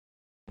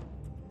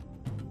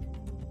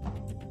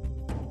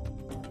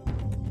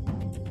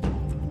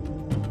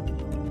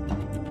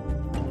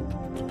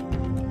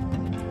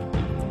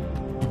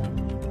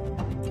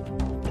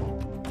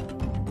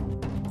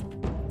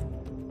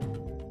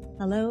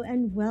Hello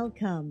and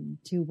welcome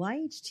to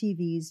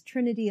YHTV's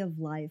Trinity of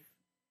Life.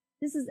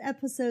 This is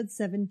episode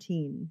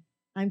 17.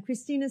 I'm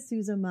Christina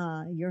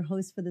Suzama, your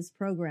host for this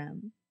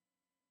program.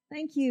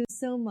 Thank you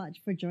so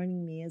much for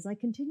joining me as I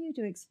continue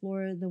to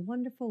explore the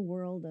wonderful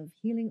world of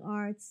healing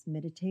arts,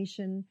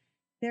 meditation,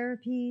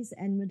 therapies,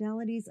 and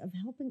modalities of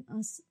helping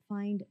us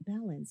find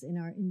balance in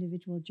our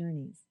individual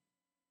journeys.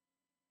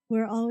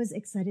 We're always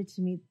excited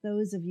to meet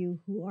those of you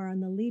who are on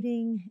the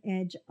leading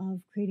edge of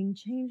creating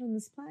change on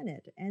this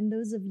planet and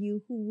those of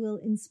you who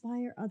will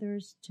inspire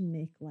others to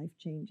make life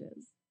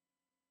changes.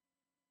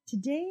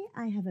 Today,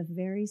 I have a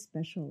very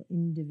special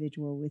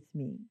individual with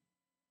me.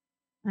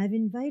 I've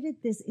invited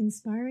this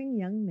inspiring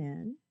young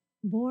man,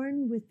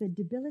 born with the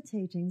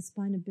debilitating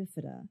spina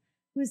bifida,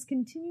 who has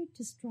continued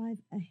to strive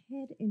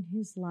ahead in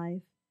his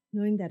life,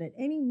 knowing that at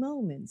any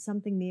moment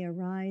something may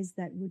arise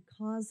that would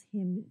cause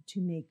him to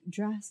make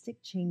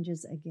drastic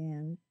changes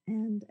again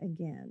and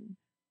again.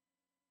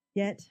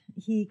 Yet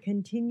he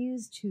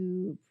continues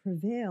to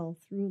prevail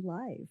through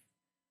life.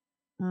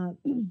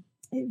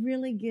 It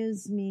really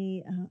gives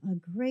me a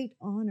great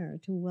honor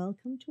to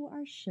welcome to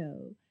our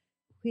show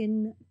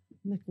Quinn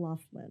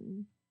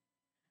McLaughlin.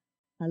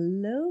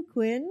 Hello,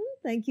 Quinn.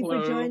 Thank you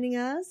for joining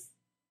us.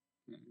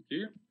 Thank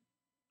you.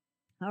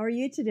 How are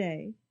you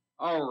today?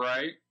 All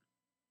right.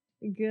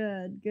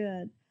 Good.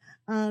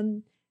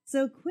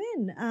 So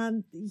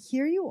Quinn,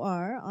 here you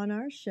are on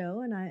our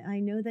show, and I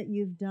know that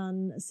you've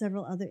done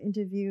several other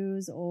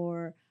interviews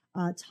or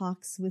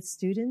talks with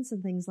students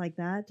and things like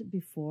that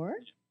before.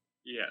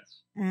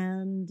 Yes.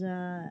 And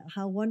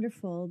how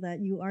wonderful that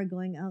you are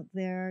going out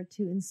there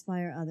to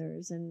inspire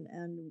others.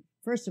 And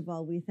first of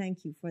all, we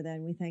thank you for that,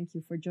 and we thank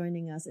you for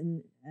joining us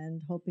and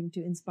hoping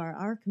to inspire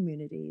our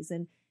communities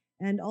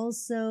and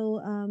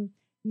also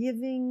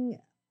giving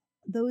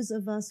those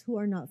of us who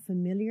are not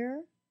familiar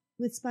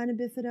with spina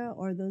bifida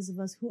or those of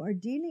us who are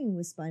dealing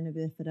with spina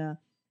bifida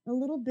a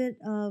little bit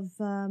of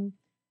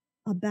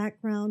a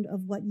background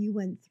of what you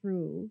went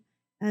through,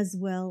 as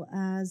well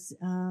as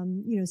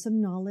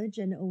some knowledge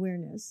and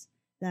awareness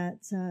that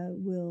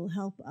will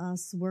help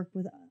us work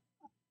with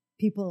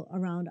people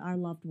around our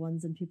loved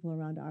ones and people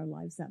around our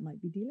lives that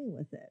might be dealing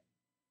with it.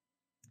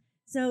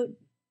 So,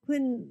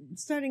 Quinn,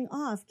 starting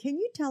off, can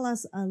you tell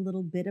us a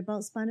little bit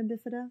about spina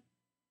bifida?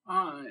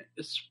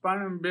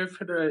 Spina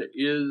bifida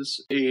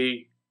is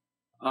a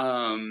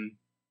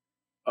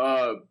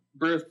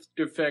birth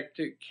defect.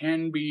 It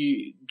can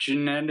be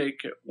genetic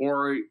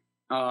or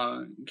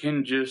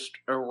can just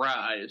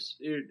arise.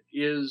 It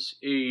is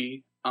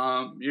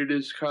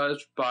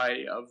caused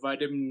by a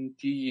vitamin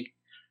D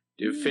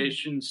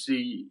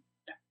deficiency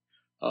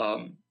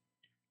the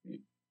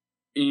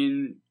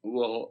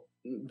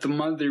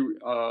mother,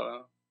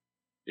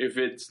 if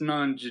it's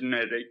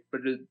non-genetic,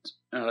 but it's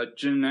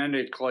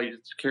genetically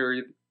it's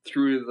carried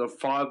through the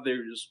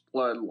father's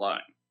bloodline.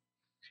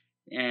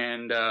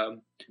 And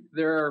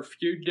there are a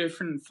few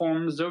different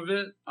forms of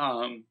it.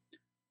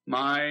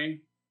 The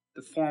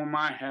form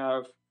I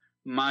have,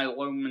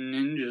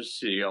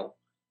 myelomeningocele,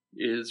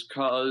 is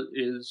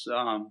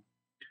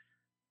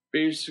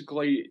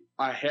basically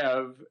I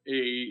have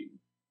a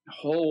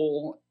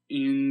hole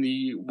in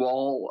the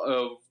wall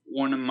of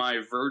one of my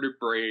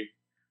vertebrae.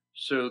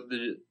 So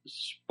the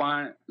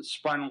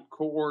spinal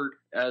cord,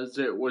 as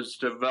it was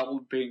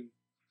developing,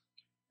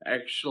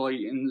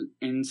 actually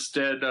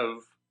instead of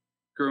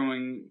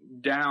growing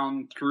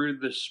down through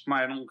the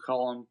spinal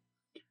column,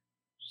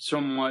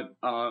 somewhat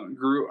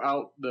grew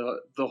out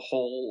the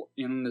hole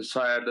in the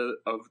side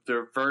of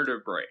the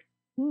vertebrae.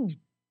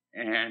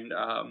 And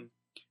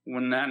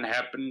when that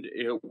happened,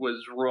 it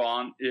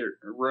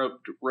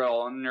rubbed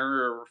raw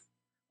nerve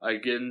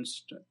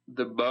against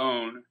the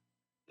bone,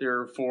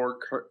 therefore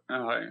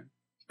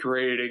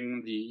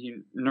creating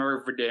the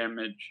nerve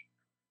damage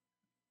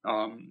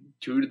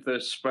to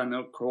the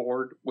spinal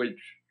cord, which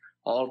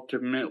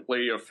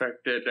ultimately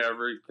affected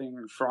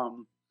everything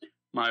from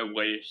my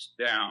waist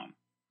down.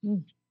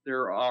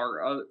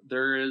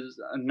 There is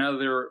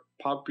another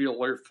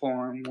popular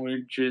form,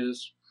 which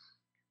is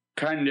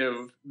kind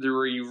of the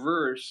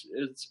reverse.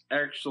 It's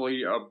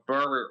actually a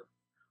burr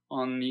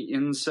on the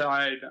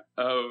inside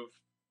of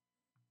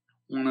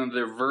one of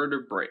the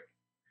vertebrae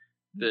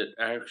that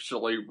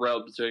actually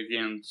rubs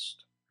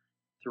against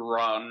the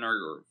raw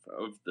nerve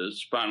of the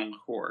spinal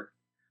cord,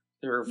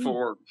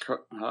 therefore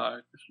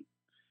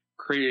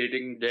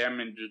creating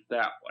damage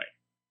that way.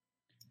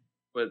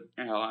 But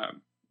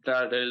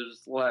that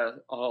is a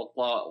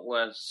lot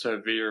less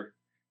severe,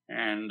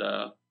 and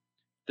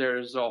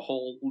there's a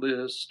whole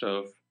list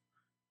of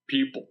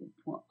people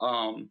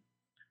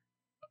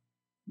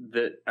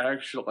that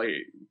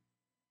actually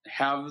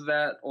have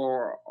that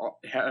or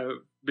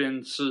have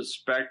been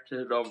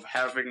suspected of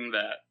having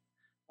that.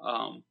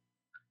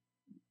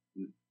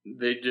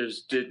 They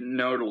just didn't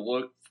know to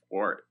look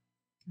for it.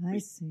 I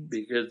see.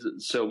 Because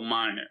it's so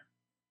minor.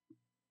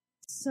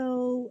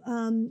 So,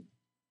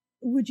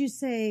 would you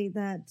say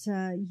that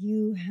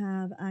you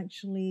have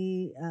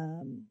actually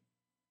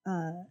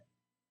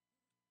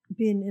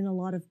been in a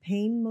lot of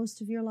pain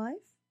most of your life?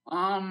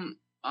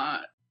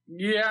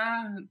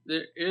 Yeah,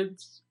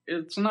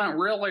 it's not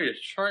really a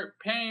sharp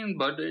pain,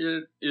 but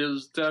it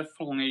is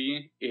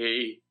definitely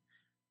a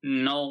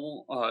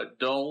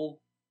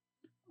dull,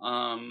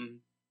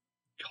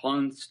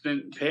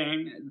 constant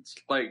pain. It's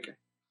like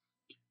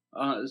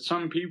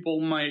some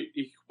people might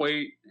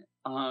equate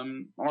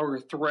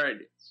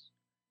arthritis.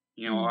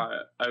 You know,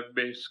 I've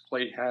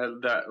basically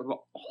had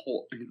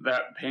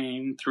that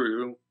pain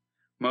through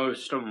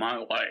most of my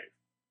life.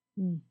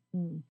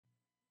 Mm-hmm.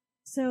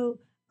 So,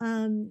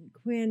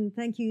 Quinn,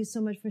 thank you so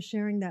much for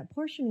sharing that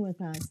portion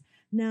with us.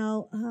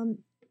 Now,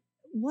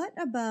 what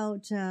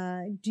about,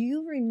 do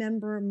you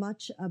remember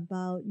much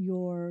about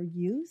your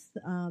youth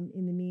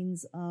in the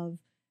means of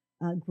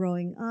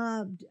growing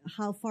up?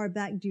 How far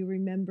back do you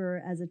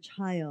remember as a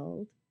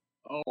child?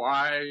 Oh,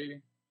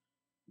 I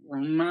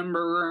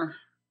remember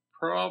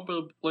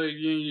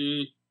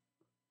probably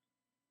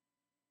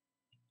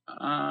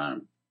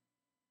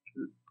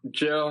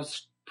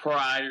just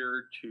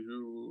prior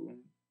to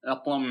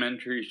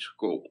elementary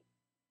school.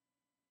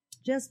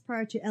 Just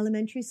prior to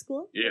elementary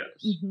school?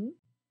 Yes. Mm-hmm.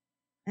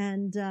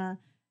 And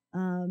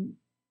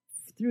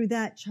through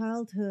that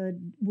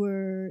childhood,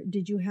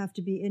 did you have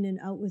to be in and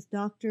out with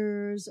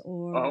doctors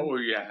or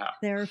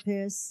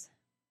therapists?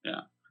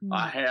 Yeah. Mm-hmm.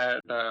 I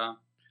had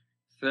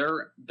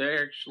they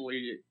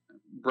actually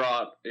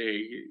brought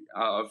a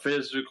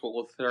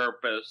physical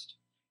therapist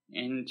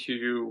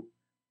into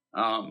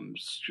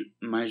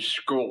my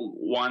school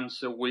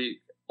once a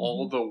week,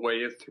 all the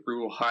way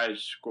through high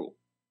school.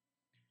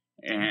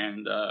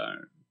 And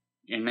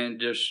in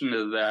addition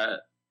to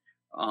that,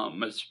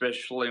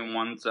 especially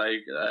once I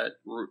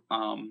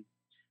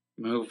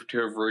moved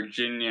to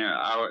Virginia,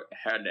 I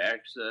had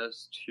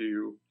access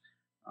to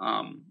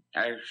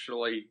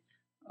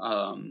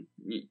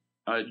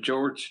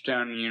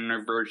Georgetown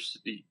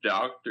University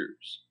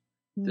doctors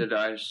that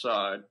I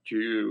saw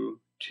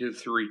 2 to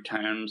 3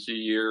 times a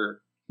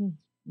year.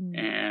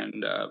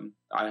 And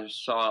I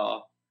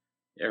saw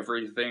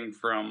everything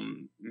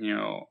from,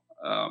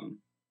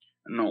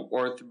 an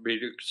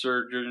orthopedic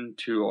surgeon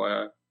to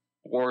a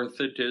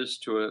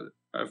orthotist to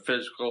a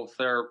physical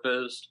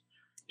therapist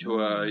to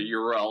a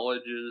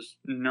urologist,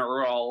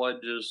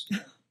 neurologist,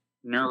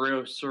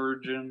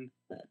 neurosurgeon.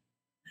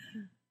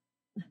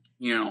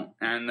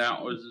 And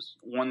that was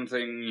one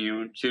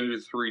thing, 2 to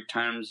 3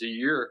 times a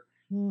year.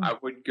 I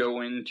would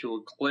go into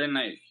a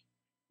clinic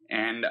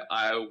and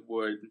I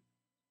would,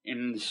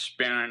 in the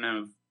span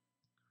of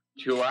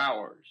 2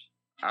 hours,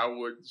 I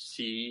would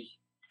see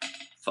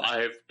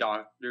 5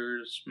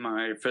 doctors,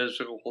 my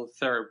physical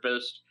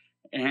therapist,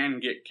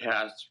 and get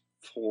cast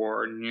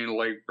for new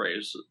leg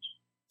braces.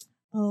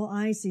 Oh,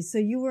 I see. So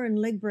you were in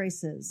leg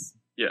braces.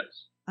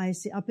 Yes. I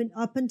see. Up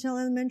until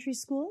elementary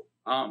school?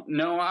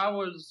 No, I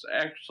was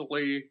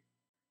actually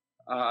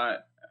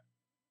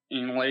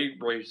in leg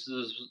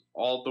braces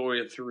all the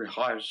way through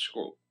high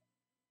school.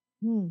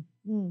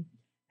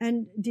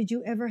 And did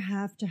you ever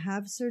have to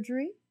have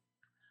surgery?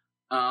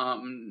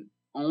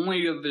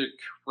 Only the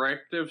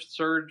corrective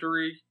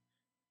surgery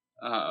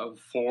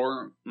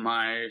for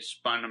my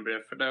spina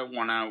bifida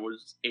when I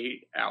was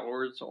 8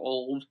 hours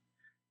old.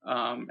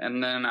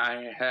 And then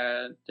I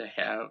had to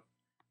have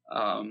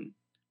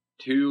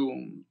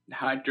 2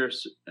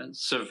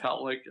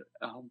 hydrocephalic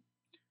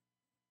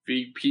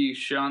VP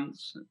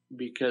shunts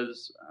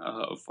because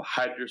of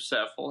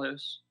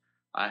hydrocephalus.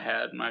 I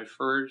had my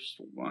first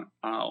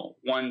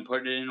one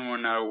put in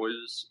when I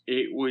was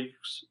 8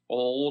 weeks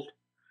old,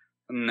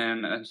 and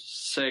then a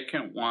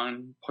second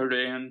one put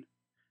in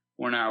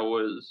when I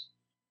was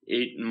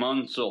 8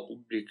 months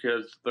old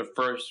because the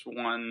first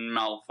one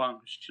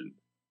malfunctioned.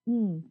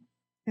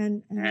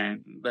 And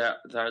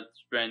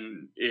that's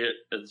been it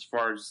as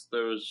far as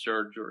those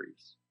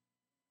surgeries.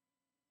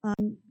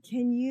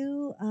 Can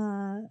you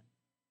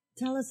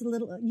tell us a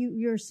little?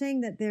 You're saying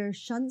that there are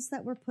shunts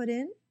that were put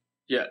in?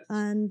 Yes.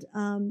 And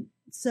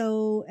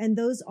and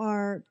those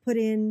are put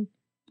in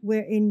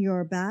where, in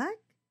your back?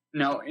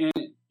 No,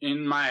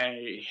 in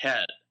my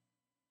head.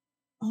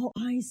 Oh,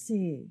 I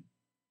see.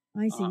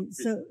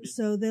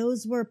 So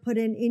those were put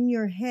in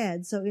your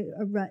head. So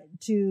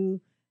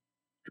to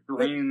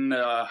drain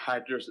the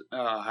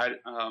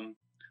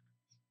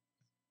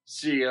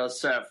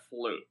CSF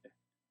fluid.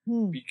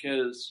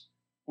 Because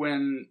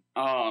when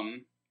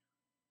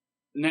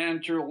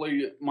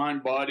naturally my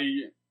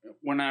body,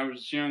 when I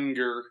was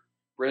younger,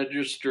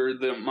 registered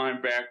that my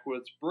back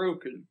was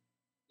broken.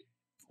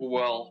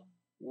 Well,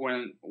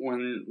 when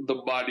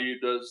the body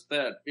does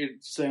that,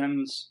 it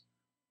sends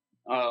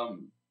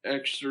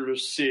extra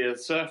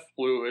CSF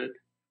fluid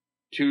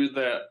to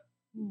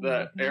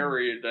that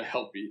area to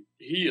help it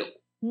heal.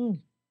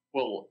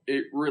 Well,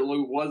 it really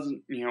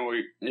wasn't,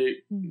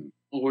 it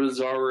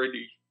was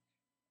already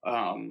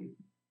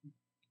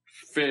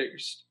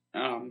fixed.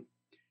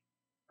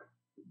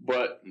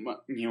 But,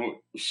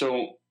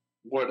 so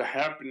what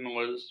happened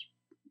was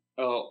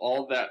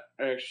all that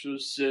extra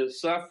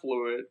CSF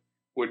fluid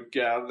would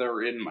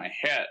gather in my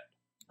head.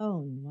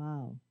 Oh,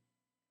 wow.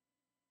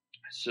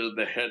 So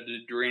they had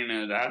to drain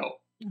it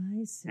out.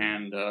 I see.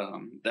 And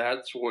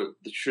that's what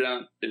the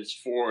shunt is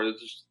for.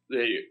 Is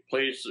they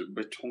place it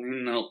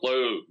between the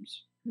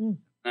lobes,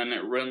 and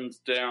it runs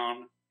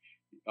down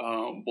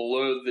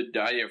below the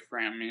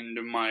diaphragm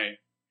into my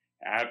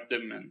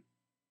abdomen.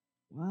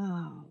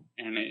 Wow.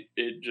 And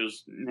it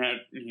just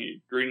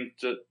drained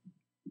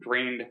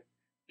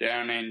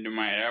down into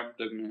my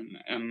abdomen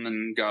and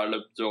then got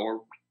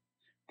absorbed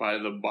by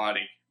the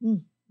body.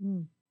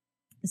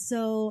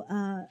 So,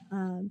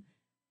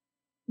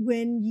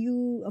 when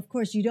you, of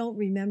course, you don't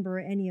remember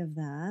any of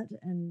that,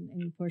 and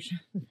any portion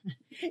of that.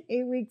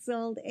 8 weeks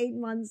old, 8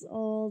 months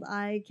old,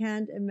 I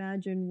can't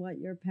imagine what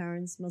your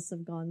parents must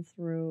have gone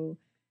through,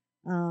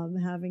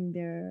 having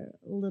their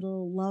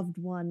little loved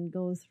one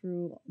go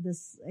through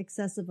this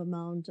excessive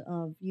amount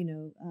of,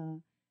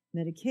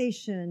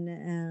 medication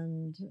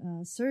and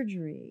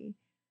surgery.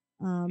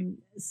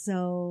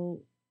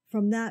 So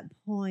from that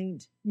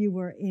point, you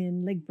were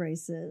in leg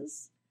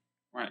braces.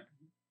 Right.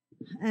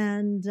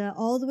 And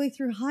all the way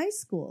through high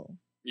school.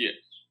 Yes.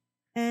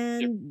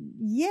 And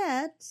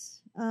yet,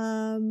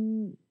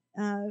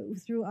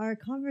 through our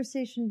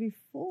conversation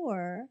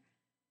before,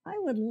 I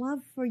would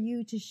love for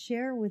you to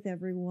share with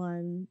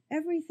everyone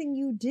everything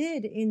you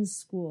did in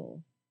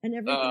school and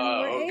everything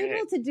you were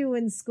able to do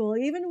in school,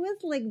 even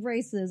with leg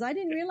braces. I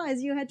didn't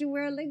realize you had to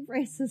wear leg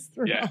braces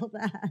through all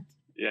that.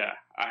 Yeah,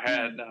 I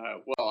had,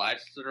 I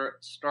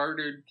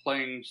started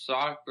playing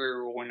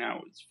soccer when I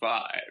was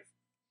 5.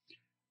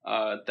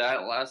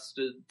 That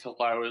lasted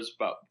till I was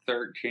about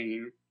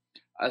 13.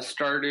 I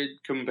started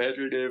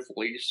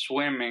competitively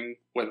swimming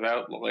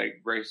without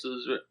leg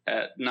braces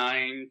at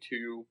 9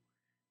 to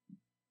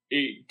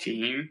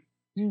 18.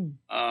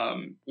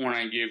 When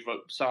I gave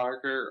up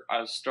soccer,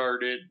 I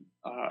started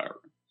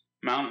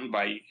mountain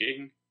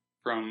biking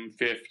from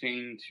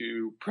 15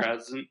 to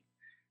present.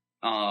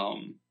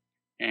 And,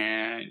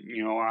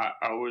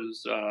 I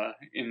was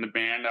in the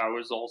band. I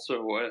was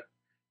also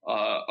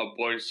a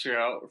Boy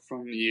Scout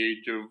from the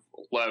age of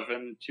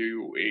 11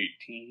 to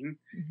 18.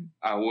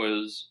 I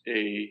was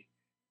a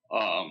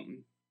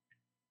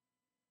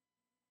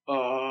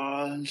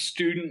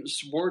student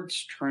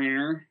sports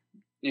trainer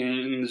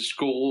in the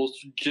school's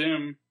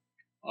gym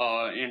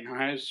in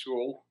high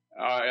school.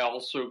 I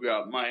also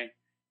got my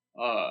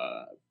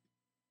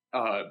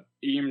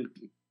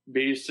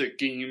basic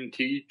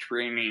EMT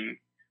training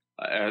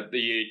at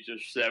the age of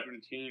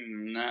 17,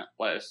 and that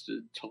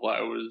lasted till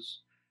I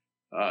was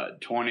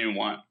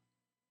 21.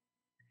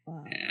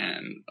 Wow.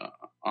 And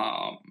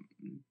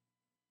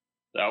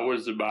that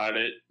was about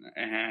it.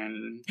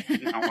 And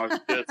now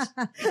I've just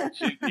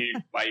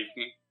continued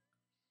biking.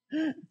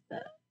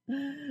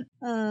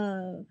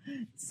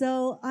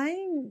 So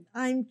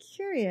I'm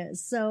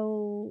curious.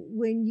 So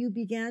when you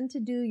began to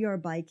do your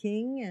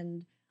biking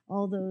and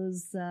all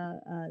those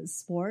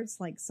sports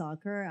like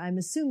soccer, I'm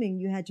assuming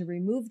you had to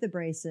remove the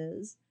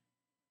braces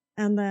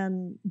and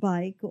then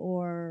bike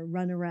or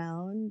run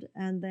around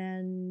and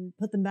then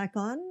put them back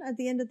on at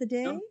the end of the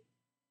day?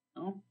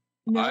 No.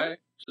 I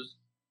just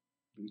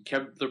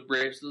kept the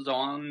braces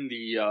on.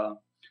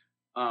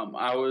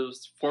 I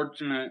was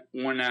fortunate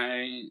when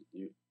I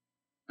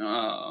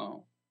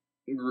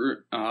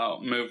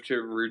moved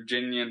to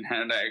Virginia and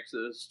had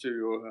access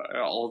to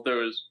all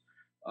those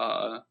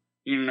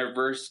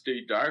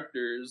university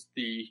doctors.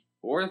 The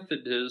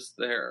orthotist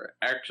there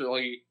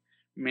actually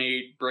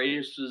made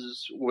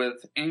braces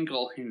with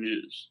ankle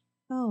hinges.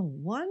 Oh,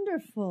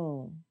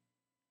 wonderful.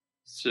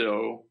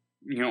 So,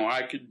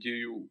 I could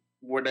do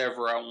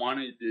whatever I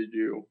wanted to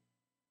do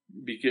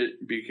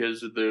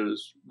because of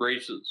those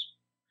braces.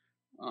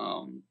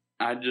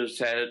 I just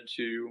had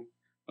to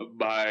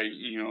buy,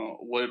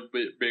 a little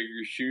bit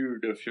bigger shoe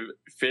to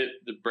fit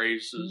the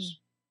braces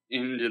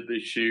into the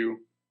shoe.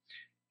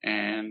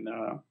 And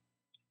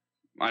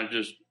I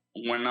just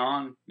went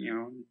on,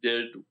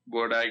 did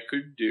what I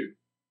could do.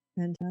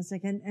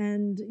 Fantastic.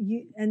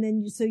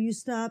 So you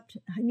stopped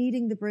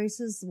needing the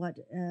braces,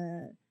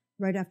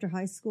 right after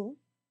high school?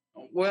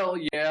 Well,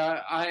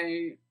 yeah,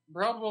 I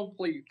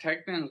probably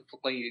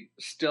technically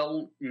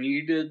still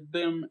needed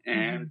them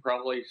and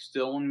probably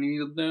still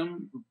need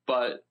them,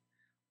 but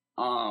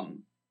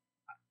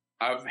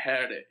I've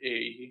had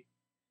a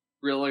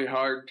really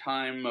hard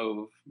time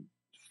of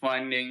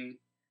finding,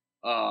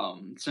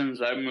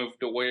 since I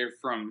moved away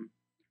from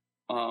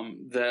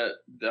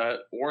that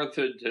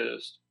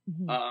orthotist,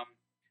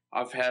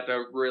 I've had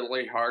a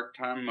really hard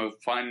time of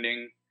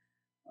finding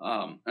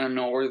an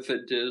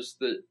orthotist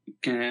that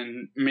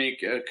can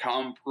make a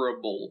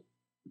comparable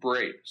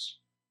brace.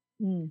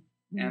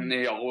 And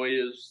they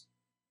always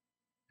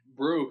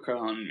broke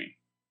on me.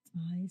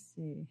 I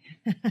see.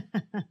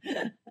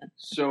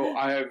 So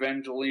I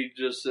eventually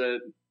just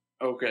said,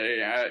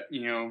 okay,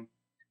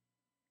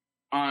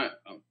 I'm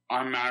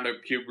out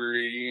of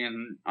puberty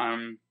and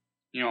I'm,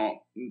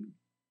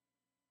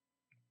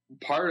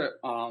 part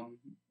of,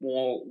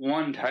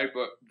 one type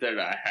of that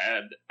I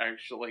had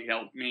actually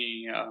helped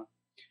me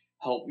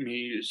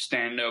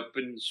stand up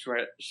and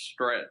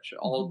stretch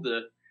all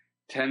the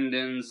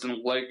tendons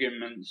and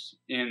ligaments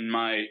in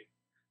my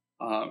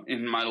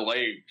in my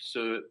legs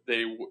so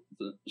that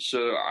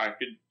so I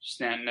could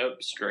stand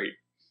up straight.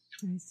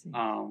 I see.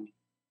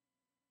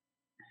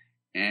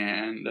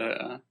 And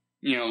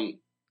you know,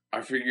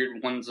 I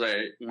figured once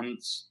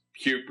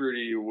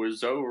puberty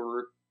was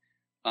over,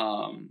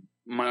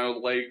 my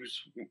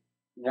legs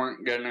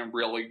weren't gonna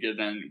really get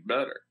any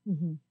better.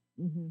 Mm-hmm.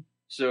 Mm-hmm.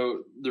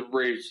 So the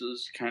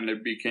braces kind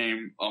of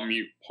became a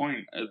moot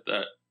point at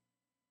that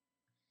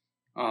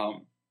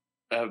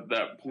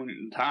point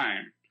in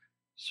time.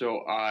 So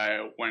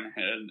I went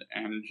ahead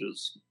and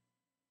just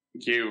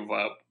gave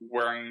up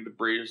wearing the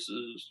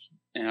braces.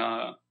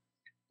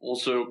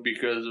 Also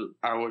because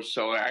I was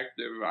so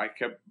active, I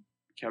kept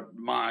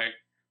my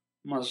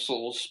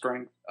muscle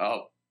strength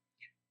up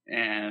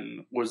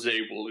and was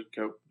able to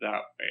cope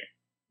that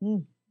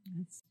way.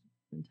 That's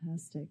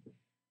fantastic.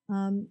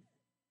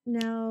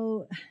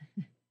 Now,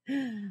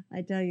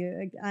 I tell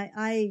you,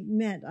 I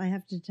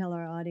have to tell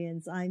our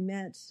audience, I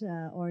met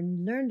or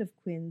learned of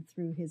Quinn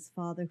through his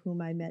father,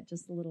 whom I met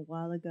just a little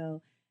while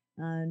ago.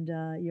 And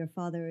your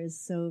father is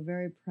so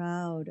very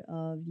proud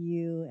of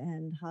you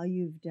and how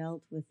you've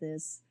dealt with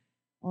this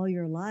all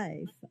your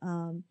life.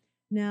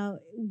 Now,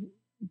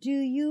 do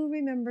you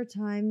remember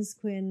times,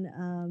 Quinn,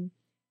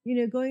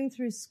 going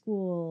through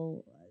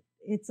school?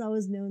 It's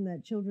always known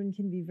that children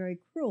can be very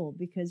cruel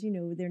because,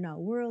 they're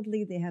not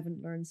worldly. They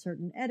haven't learned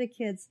certain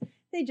etiquettes.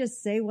 They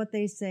just say what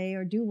they say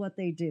or do what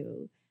they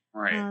do.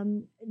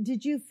 Right.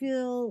 Did you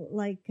feel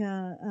like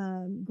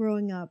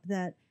growing up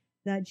that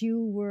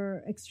you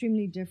were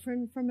extremely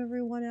different from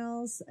everyone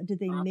else? Did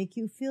they make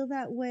you feel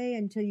that way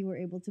until you were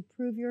able to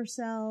prove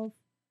yourself?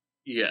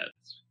 Yes.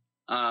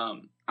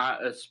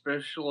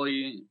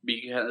 Especially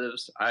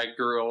because I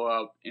grew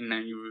up in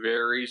a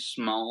very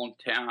small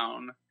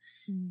town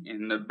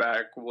in the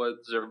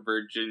backwoods of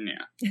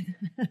Virginia.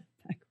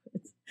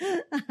 Backwoods.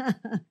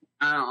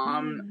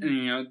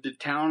 The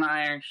town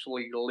I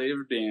actually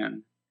lived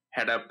in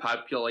had a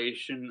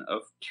population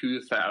of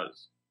 2,000.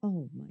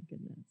 Oh my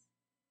goodness.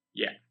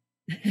 Yeah.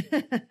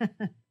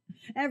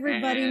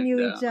 Everybody knew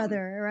each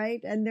other,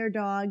 right? And their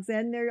dogs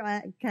and their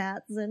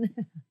cats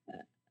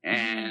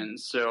and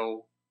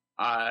so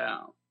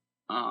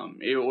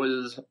it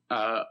was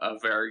a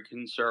very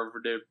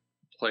conservative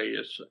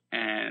place,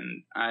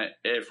 and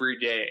every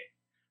day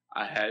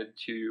I had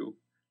to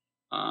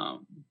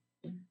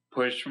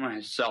push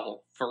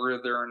myself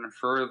further and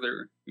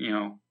further,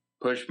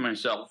 push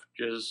myself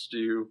just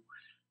to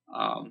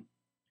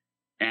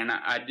and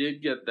I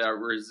did get that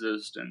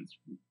resistance.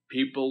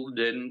 People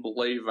didn't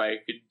believe I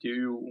could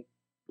do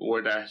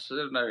what I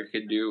said I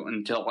could do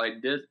until I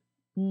did.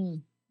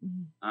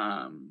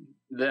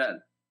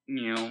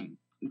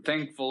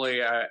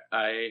 Thankfully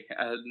I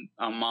had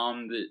a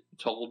mom that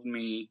told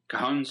me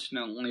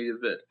constantly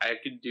that I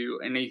could do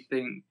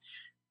anything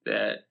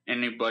that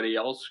anybody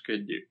else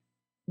could do.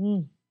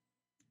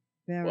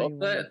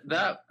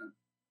 That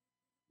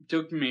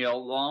took me a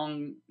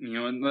long,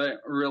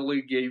 that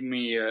really gave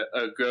me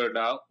a good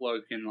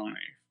outlook in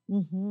life.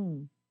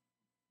 Mm-hmm.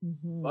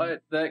 Mm-hmm.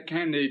 But that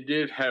kind of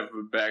did have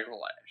a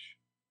backlash.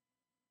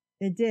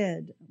 It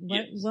did.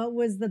 Yes. What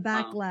was the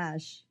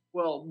backlash?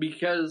 Well,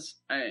 because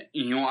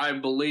I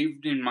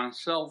believed in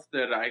myself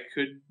that I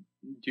could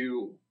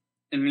do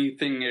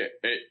anything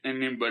that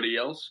anybody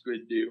else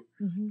could do.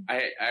 Mm-hmm.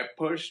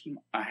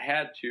 I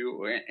had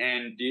to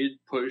and did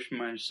push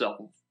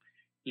myself,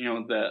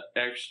 that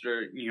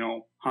extra,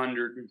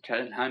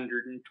 110,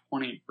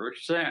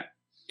 120%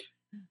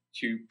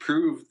 to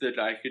prove that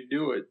I could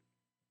do it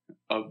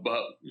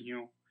above,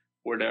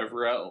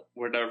 whatever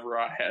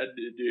I had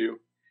to do.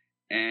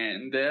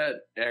 And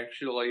that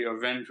actually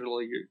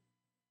eventually,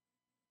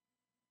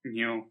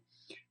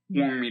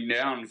 wore me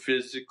down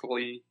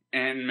physically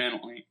and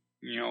mentally.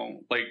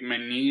 Like my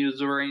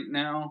knees right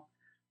now,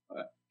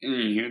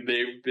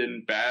 they've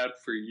been bad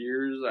for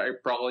years. I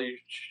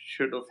probably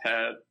should have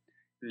had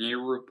knee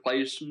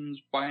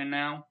replacements by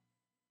now.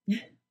 Oh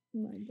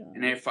my God.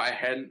 And if I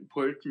hadn't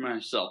pushed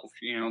myself,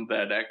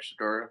 that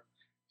extra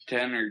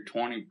 10 or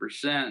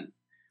 20%,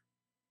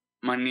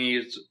 my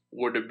knees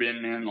would have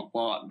been in a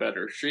lot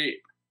better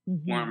shape.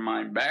 Mm-hmm. Where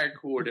my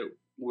back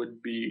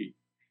would be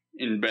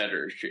in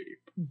better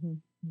shape. Mm-hmm.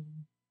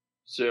 Mm-hmm.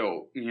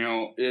 So,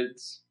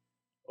 it's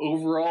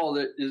overall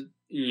it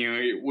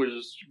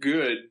was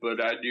good, but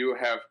I do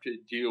have to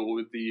deal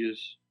with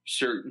these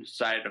certain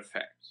side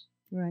effects.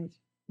 Right.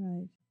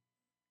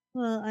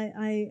 Well,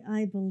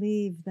 I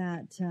believe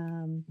that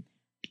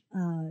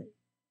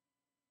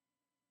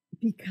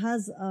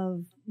because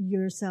of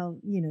yourself,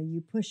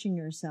 you pushing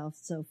yourself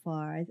so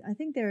far, I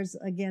think there's,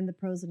 again, the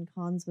pros and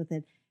cons with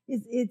it.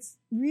 It's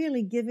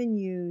really given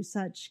you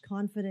such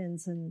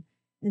confidence and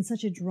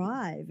such a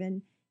drive.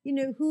 And,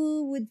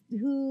 who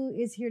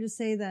is here to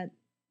say that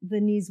the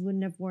knees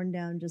wouldn't have worn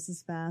down just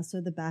as fast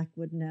or the back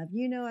wouldn't have,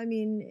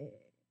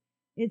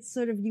 it's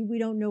sort of, we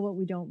don't know what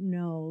we don't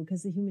know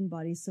because the human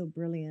body is so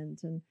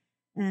brilliant.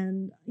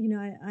 And,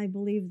 I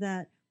believe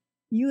that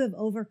you have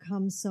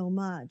overcome so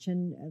much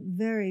and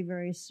very,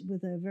 very,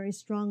 with a very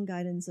strong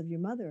guidance of your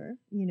mother,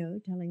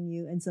 telling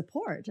you and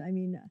support.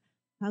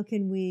 How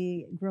can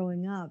we,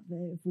 growing up,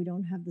 if we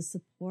don't have the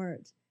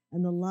support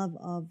and the love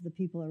of the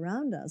people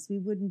around us, we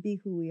wouldn't be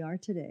who we are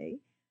today,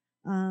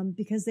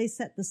 because they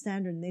set the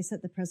standard and they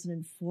set the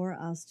precedent for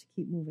us to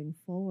keep moving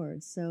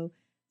forward. So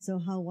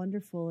how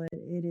wonderful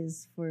it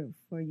is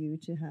for you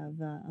to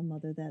have a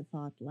mother that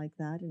thought like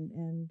that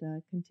and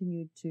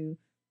continued to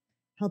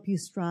help you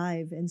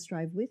strive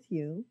with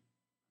you.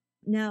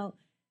 Now,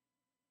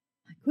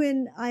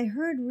 Quinn, I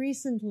heard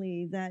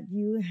recently that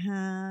you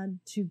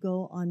had to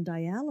go on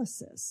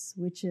dialysis,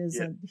 which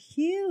is a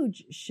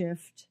huge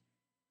shift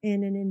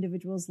in an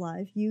individual's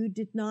life. You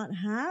did not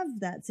have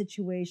that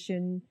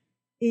situation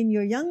in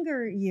your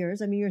younger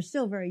years. I mean, you're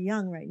still very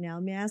young right now.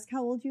 May I ask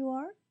how old you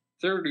are?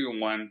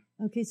 31.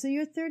 Okay, so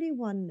you're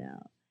 31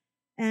 now.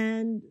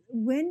 And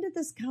when did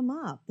this come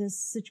up, this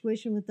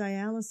situation with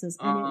dialysis?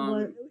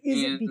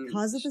 Is it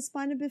because of the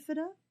spina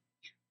bifida?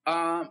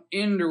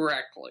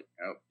 Indirectly,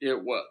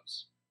 it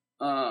was.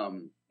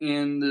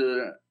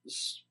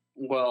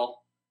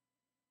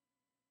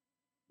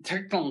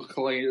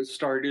 Technically it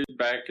started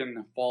back in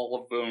the fall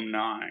of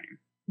 2009.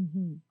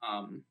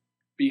 Mm-hmm.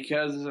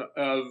 Because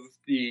of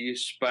the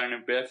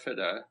spina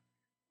bifida,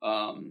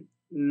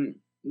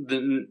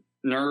 the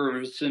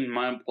nerves in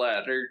my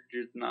bladder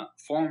did not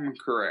form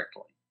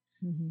correctly.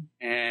 Mm-hmm.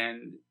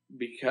 And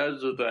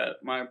because of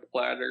that, my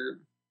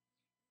bladder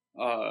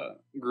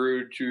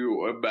grew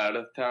to about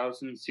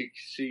 1,000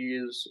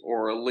 cc's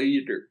or a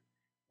liter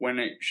when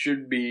it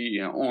should be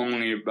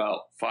only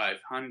about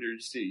 500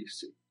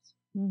 cc's.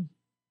 Mm.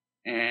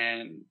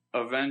 And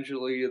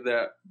eventually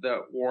that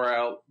wore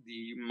out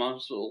the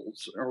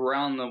muscles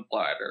around the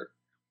bladder,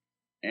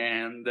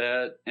 and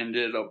that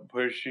ended up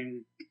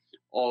pushing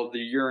all the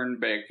urine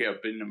back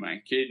up into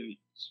my kidneys.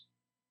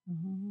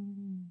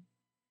 Mm-hmm.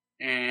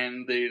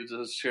 And they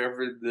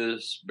discovered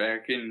this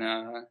back in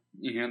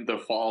the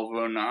fall of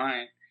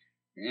 2009,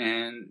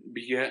 and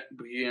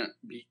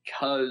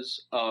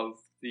because of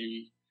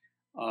the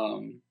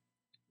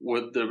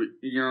what the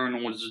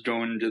urine was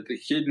doing to the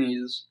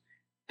kidneys,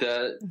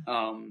 that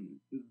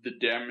the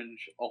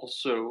damage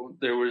also,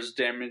 there was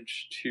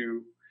damage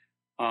to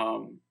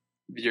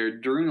the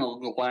adrenal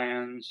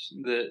glands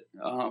that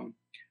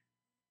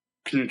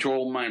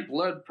control my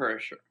blood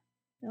pressure.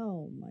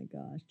 Oh my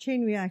gosh,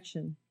 chain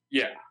reaction.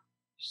 Yeah.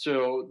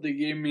 So they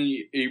gave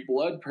me a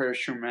blood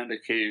pressure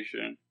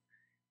medication,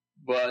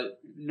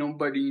 but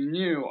nobody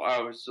knew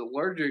I was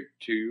allergic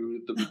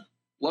to the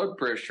blood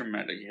pressure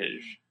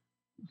medication.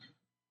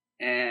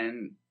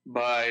 And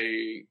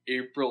by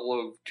April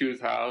of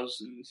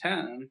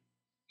 2010,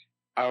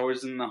 I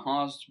was in the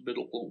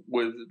hospital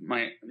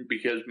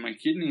because my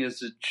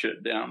kidneys had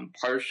shut down,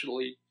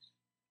 partially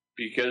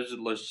because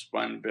of the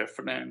spina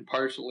bifida and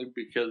partially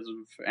because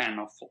of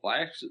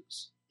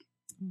anaphylaxis.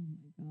 Oh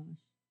my gosh.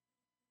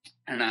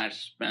 And I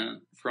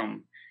spent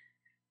from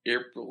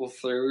April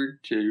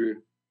 3rd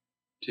to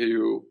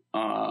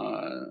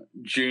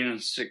June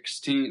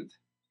 16th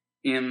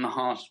in the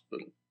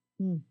hospital.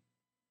 Mm.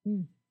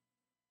 Mm.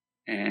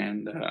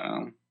 And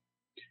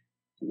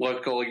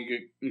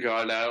luckily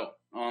got out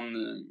on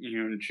the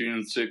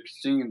June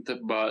 16th,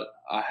 but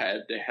I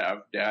had to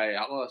have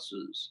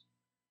dialysis.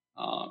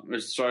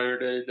 It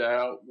started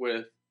out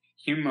with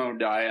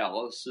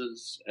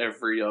hemodialysis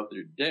every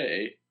other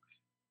day.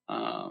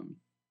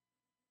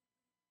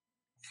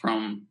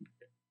 From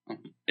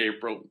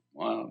April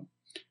of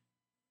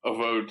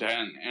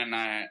 2010, and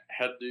I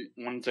had to,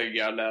 once I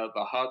got out of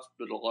the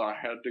hospital, I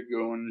had to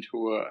go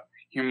into a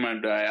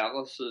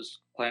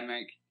hemodialysis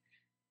clinic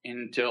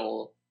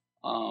until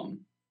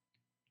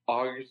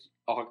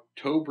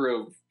October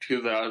of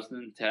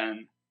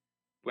 2010,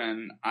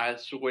 when I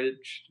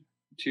switched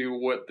to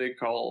what they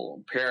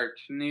call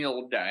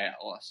peritoneal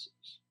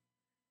dialysis.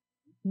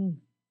 Mm.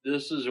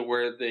 This is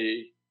where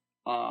they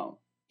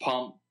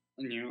pump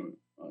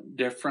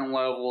different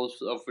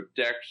levels of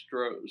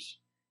dextrose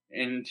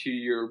into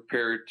your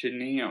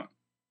peritoneum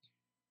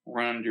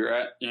around your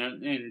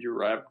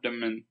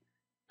abdomen,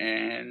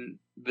 and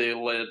they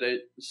let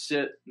it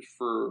sit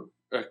for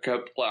a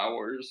couple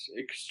hours,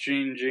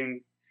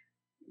 exchanging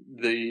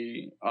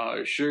the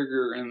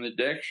sugar and the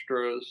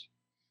dextrose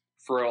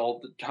for all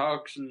the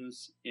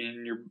toxins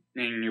in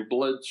your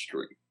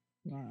bloodstream.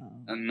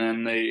 Wow. And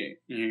then they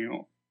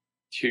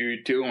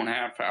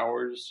 2.5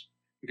 hours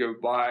go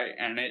by,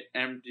 and it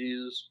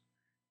empties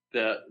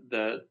that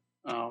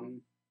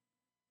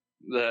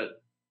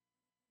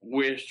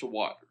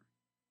wastewater,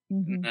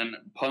 mm-hmm. and then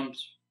it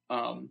pumps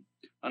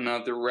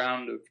another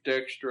round of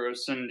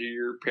dextrose into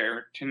your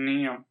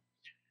peritoneum,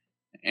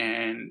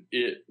 and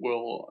it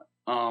will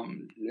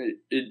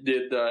it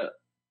did that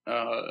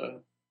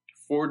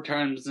 4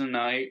 times a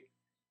night,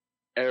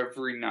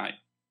 every night.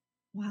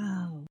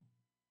 Wow,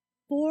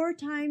 4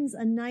 times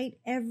a night,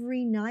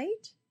 every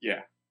night?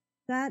 Yeah.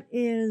 That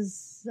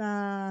is,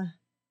 I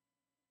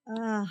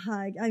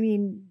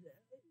mean,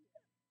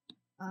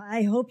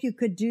 I hope you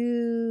could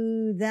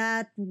do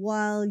that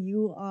while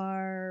you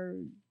are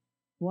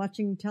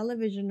watching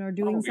television or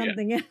doing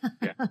something else.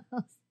 Yeah.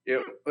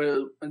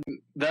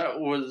 that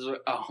was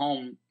a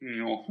home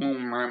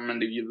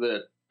remedy,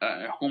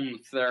 home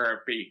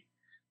therapy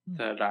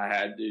that I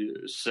had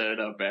to set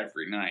up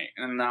every night.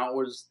 And that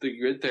was the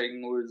good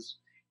thing was,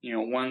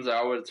 once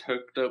I was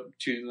hooked up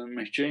to the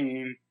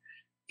machine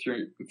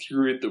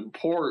through the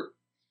port,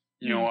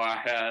 I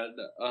had,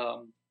 I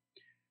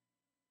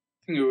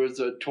think it was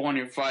a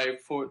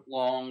 25-foot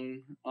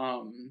long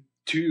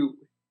tube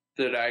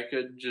that I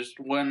could just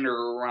wander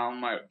around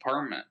my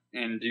apartment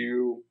and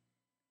do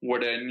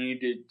what I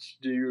needed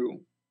to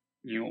do,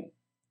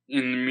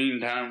 in the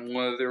meantime,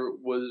 whether it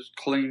was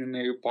cleaning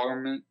the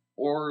apartment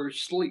or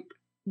sleep.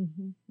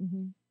 Mm-hmm,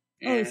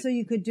 mm-hmm. So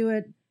you could do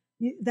it,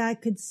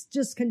 that could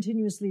just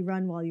continuously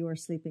run while you were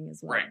sleeping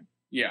as well. Right.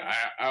 Yeah,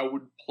 I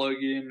would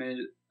plug in at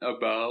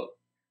about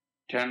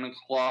 10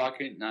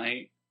 o'clock at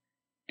night,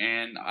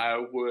 and I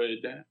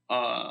would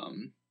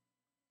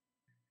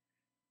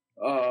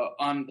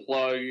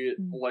unplug it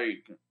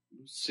like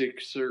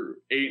 6 or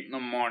 8 in the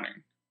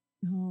morning.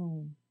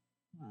 Oh,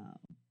 wow.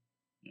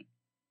 Yeah.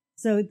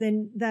 So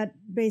then that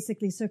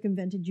basically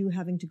circumvented you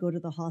having to go to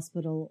the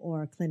hospital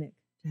or a clinic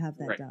to have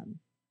that done.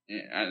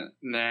 And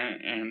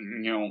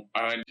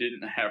I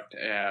didn't have to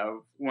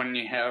have, when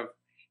you have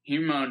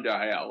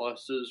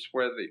hemodialysis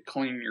where they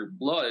clean your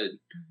blood,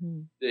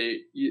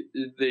 they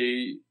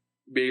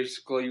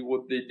basically,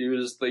 what they do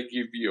is they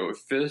give you a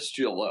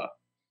fistula,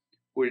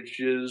 which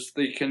is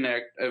they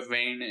connect a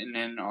vein and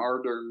an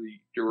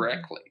artery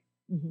directly.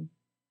 Mm-hmm.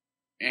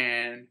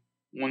 And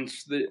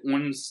once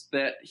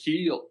that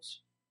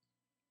heals,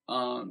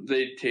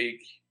 they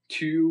take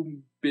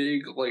two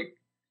big,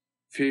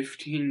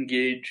 15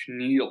 gauge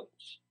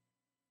needles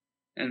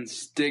and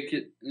stick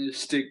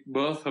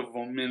both of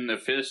them in the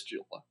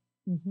fistula.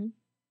 Mm-hmm.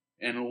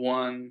 And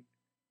one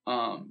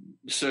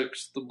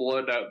sucks the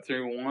blood out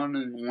through one,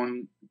 and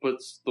one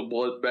puts the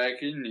blood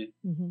back in you.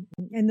 Mm-hmm.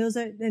 And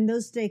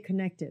those stay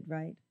connected,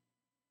 right?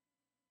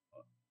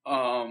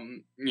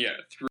 Yeah,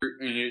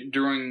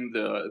 during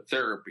the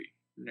therapy.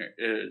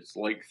 It's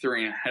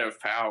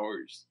 3.5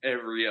 hours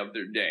every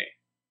other day.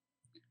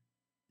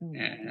 Oh,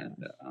 and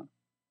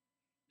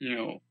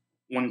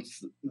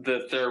once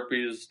the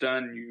therapy is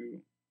done,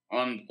 you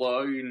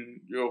unplug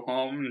and go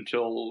home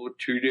until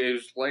 2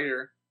 days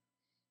later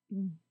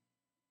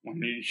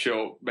when you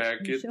show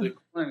back at the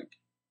clinic.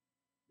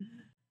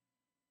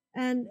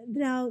 And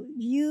now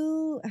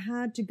you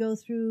had to go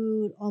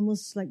through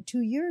almost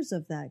 2 years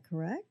of that,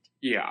 correct?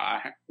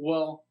 Yeah,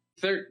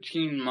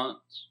 13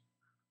 months.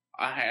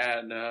 I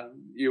had,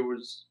 it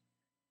was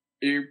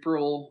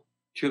April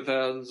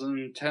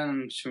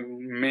 2010 to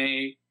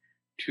May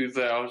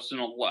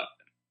 2011.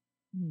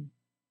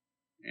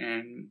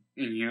 And,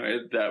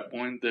 at that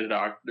point, the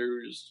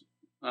doctors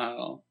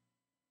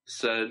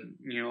said,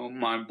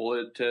 my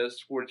blood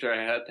test, which I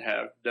had to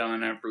have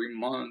done every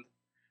month,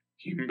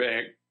 came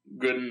back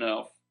good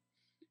enough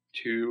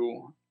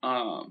to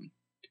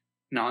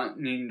not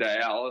need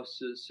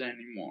dialysis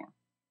anymore,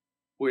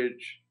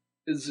 which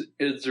is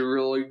a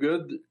really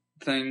good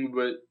thing,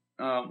 but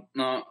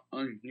not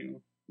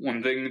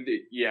one thing that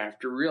you have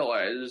to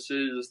realize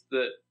is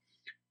that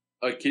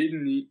your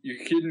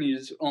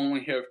kidneys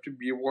only have to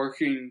be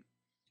working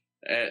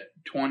at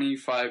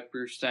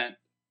 25%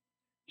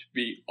 to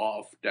be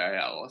off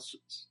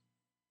dialysis.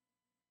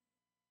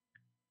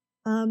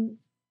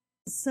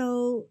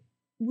 So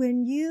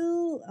when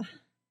you,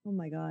 oh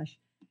my gosh,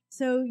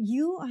 so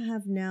you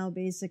have now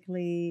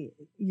basically,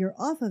 you're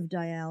off of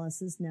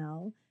dialysis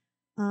now.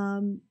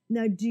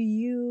 Now,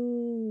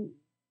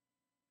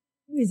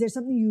 is there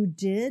something you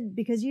did?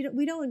 Because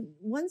we don't,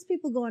 once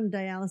people go on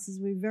dialysis,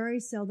 we very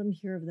seldom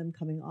hear of them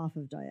coming off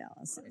of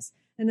dialysis.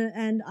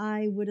 And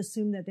I would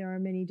assume that there are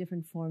many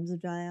different forms of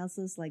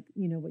dialysis, like,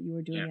 what you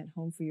were doing at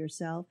home for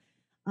yourself.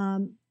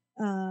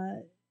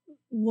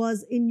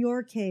 Was in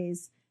your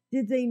case,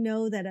 did they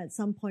know that at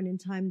some point in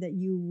time that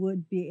you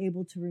would be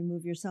able to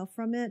remove yourself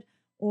from it?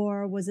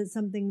 Or was it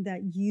something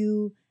that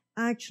you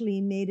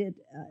actually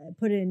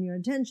put it in your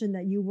intention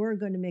that you were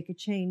going to make a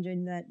change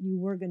and that you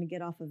were going to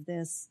get off of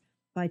this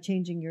by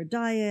changing your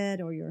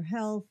diet or your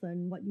health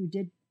and what you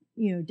did,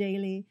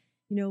 daily?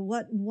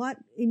 What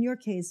in your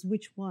case,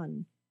 which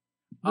one?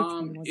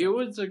 It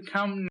was a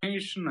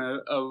combination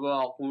of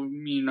all.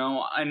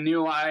 I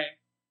knew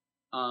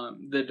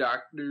the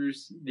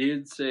doctors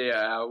did say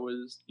I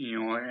was,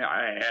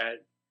 I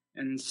had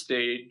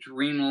end-stage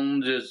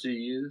renal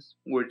disease,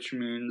 which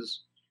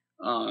means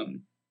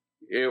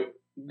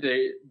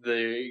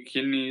the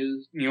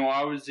kidneys,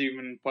 I was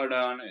even put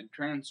on a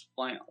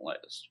transplant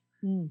list.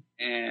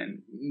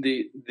 And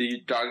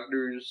the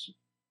doctors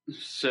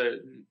said,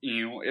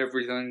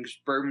 everything's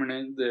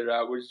permanent, that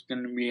I was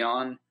going to be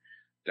on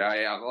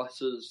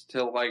dialysis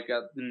till I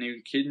got the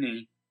new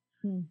kidney.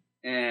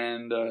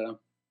 And,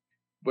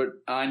 but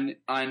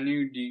I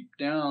knew deep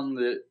down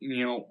that,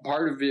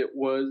 part of it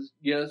was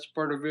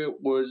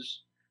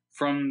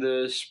from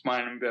the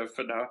spina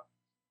bifida,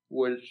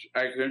 which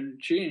I couldn't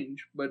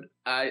change, but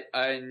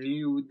I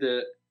knew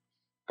that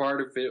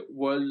part of it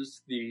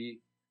was the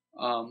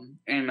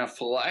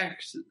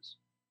anaphylaxis,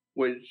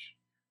 which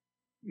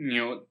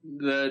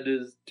that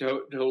is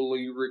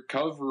totally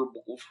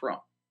recoverable from.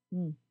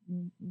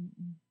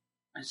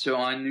 So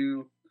I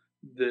knew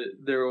that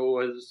there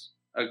was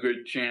a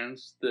good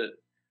chance that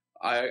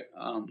I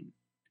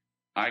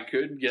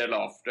could get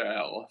off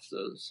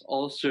dialysis.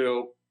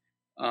 Also,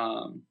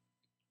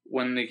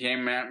 when they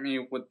came at me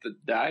with the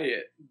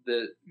diet,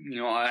 that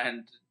I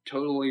had to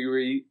totally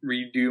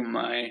redo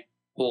my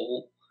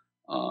whole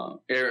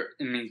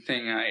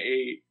anything I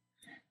ate,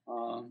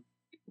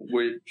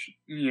 which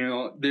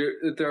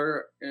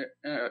they're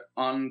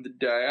on the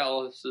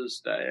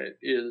dialysis diet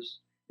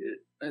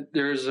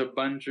there's a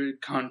bunch of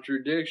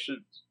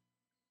contradictions,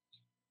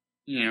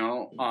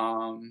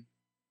 and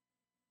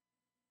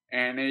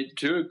it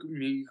took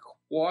me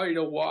quite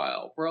a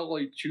while,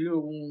 probably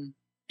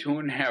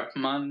 2.5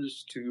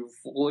 months, to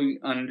fully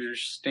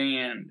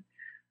understand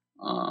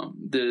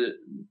the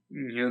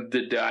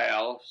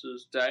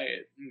dialysis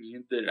diet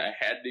that I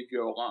had to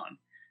go on.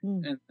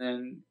 And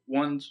then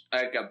once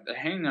I got the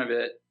hang of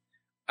it,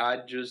 I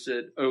just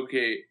said,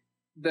 okay,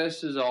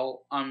 this is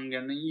all I'm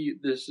gonna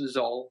eat. This is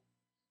all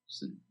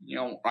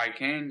I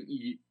can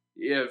eat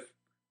if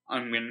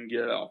I'm gonna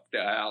get off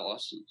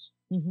dialysis.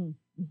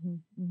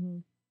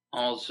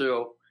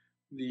 Also,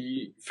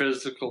 the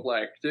physical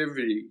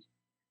activity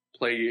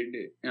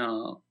played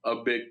a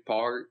big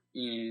part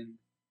in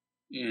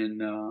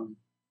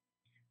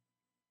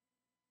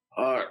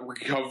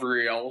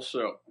recovery.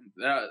 Also,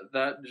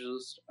 that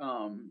just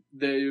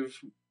they've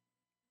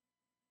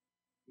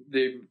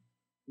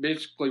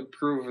basically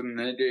proven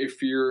that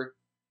if you're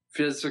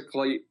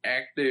physically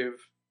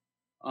active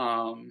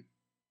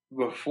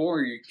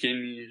before your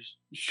kidneys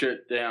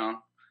shut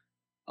down,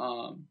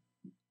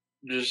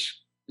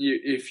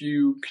 if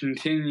you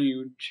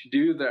continue to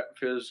do that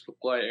physical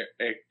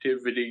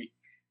activity,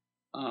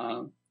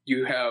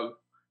 you have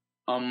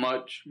a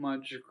much,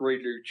 much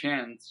greater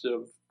chance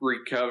of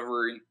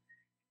recovery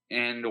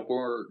and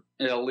or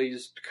at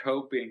least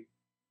coping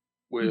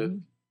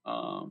with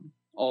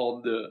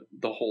all the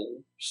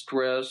whole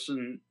stress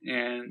and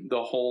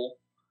the whole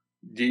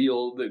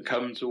deal that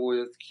comes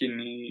with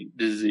kidney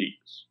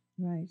disease.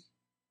 Right.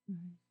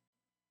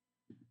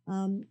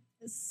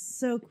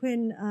 So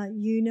Quinn,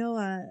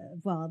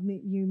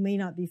 you may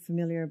not be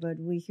familiar, but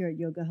we here at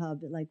Yoga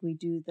Hub, we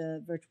do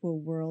the Virtual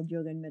World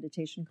Yoga and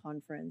Meditation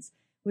Conference,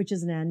 which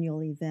is an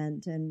annual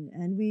event,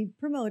 and we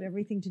promote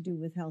everything to do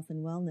with health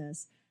and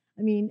wellness.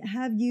 I mean,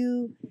 have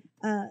you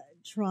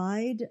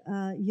tried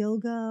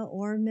yoga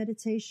or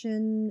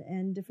meditation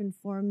and different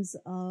forms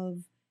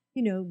of,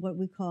 what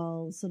we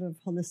call sort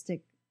of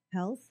holistic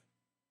health?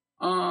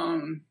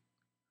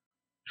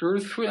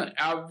 Truthfully,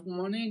 I've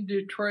wanted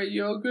to try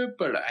yoga,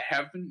 but I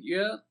haven't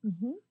yet.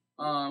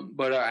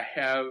 But I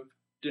have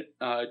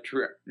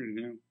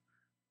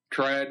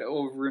tried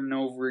over and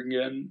over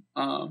again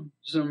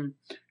some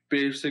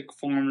basic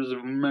forms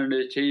of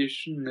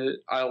meditation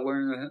that I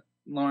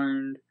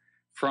learned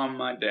from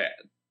my dad.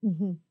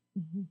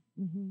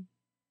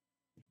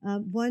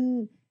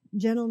 One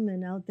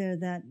gentleman out there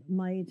that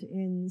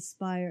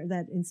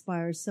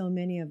inspires so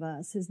many of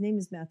us, his name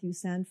is Matthew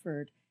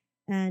Sanford.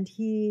 And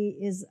he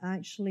is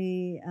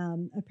actually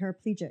a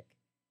paraplegic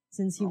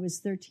since he was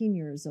 13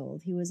 years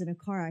old. He was in a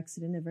car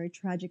accident, a very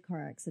tragic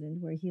car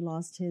accident, where he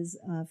lost his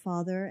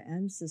father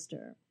and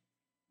sister.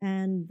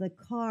 And the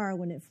car,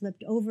 when it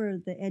flipped over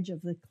the edge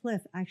of the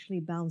cliff, actually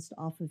bounced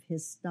off of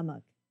his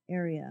stomach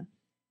area.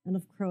 And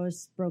of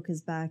course, broke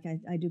his back,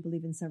 I do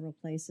believe, in several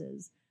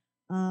places.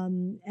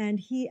 And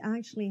he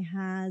actually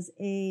has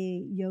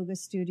a yoga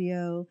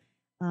studio,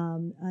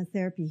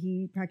 therapy.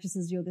 He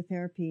practices yoga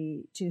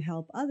therapy to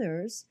help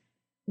others,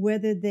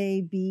 whether they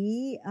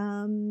be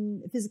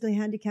physically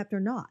handicapped or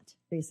not,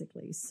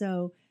 basically.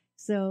 So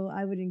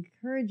I would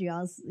encourage you.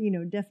 I'll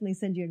definitely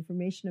send you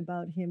information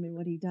about him and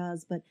what he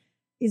does. But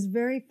it's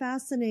very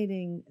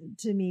fascinating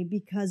to me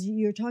because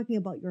you're talking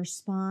about your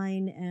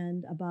spine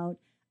and about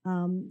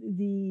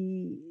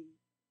the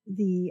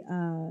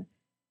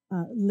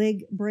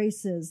leg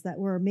braces that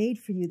were made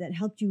for you that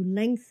helped you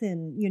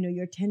lengthen,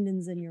 your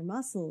tendons and your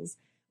muscles.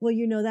 Well,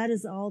 that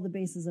is all the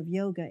basis of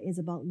yoga, is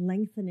about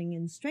lengthening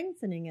and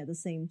strengthening at the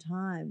same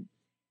time.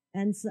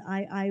 And so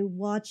I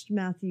watched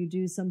Matthew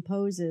do some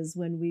poses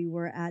when we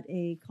were at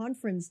a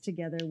conference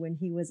together when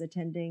he was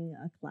attending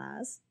a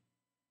class.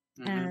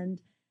 And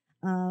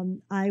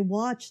I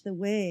watched the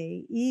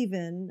way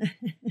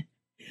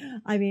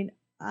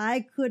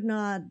I could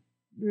not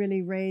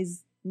really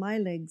raise my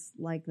legs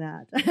like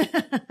that.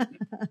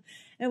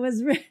 It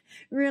was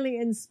really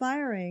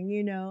inspiring,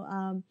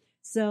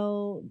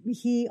 So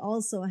he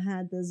also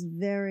had this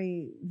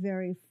very,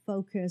 very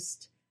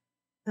focused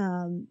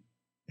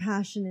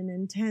passion and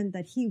intent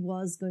that he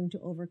was going to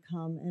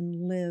overcome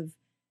and live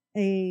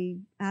a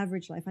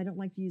average life. I don't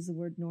like to use the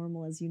word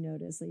normal, as you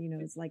notice.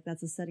 It's like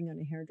that's a setting on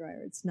a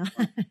hairdryer. It's not.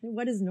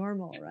 What is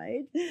normal,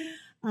 right?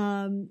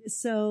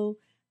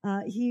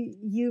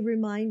 You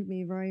remind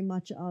me very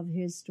much of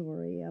his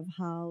story of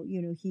how,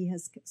 he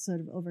has sort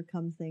of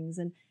overcome things.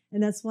 And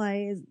that's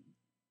why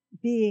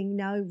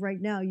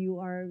right now you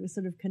are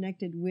sort of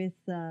connected with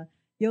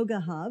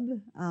Yoga Hub,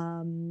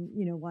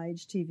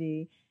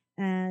 YHTV.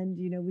 And,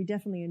 we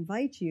definitely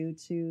invite you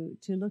to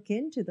look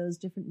into those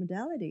different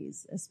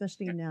modalities,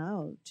 especially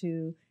now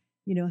to,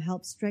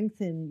 help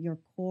strengthen your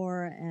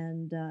core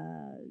and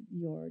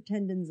your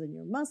tendons and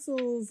your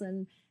muscles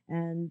and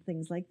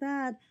things like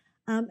that.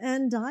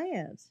 And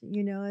diet,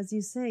 as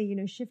you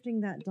say,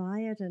 shifting that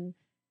diet and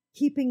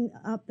keeping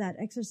up that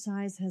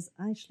exercise has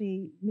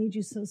actually made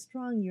you so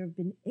strong. You've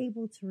been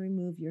able to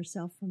remove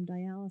yourself from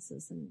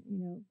dialysis. And,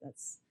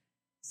 that's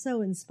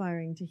so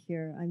inspiring to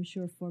hear, I'm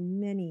sure, for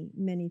many,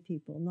 many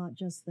people, not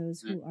just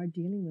those who are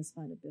dealing with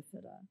spina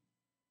bifida.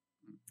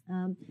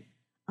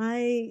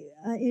 I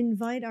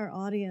invite our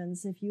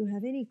audience, if you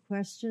have any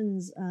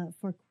questions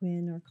for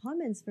Quinn or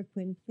comments for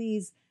Quinn,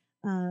 please,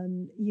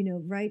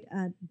 right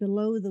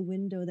below the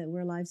window that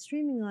we're live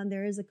streaming on,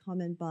 there is a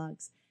comment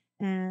box.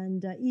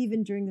 And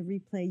even during the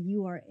replay,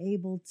 you are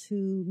able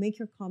to make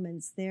your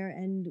comments there,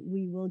 and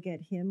we will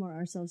get him or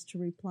ourselves to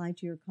reply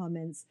to your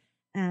comments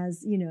as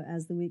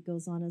the week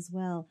goes on as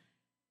well.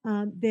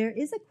 There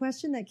is a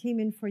question that came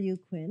in for you,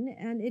 Quinn,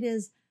 and it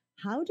is,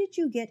 how did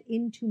you get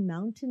into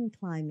mountain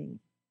climbing?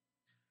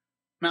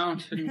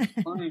 Mountain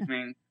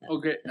climbing.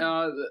 Okay,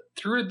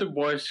 through the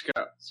Boy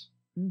Scouts.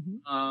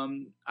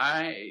 Mm-hmm.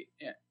 I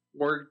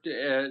worked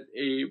at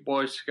a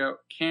Boy Scout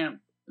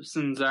camp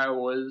since I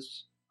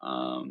was,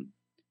 from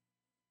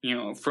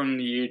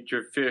the age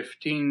of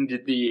 15 to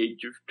the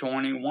age of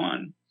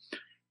 21.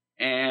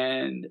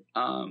 And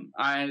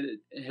I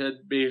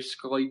had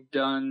basically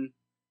done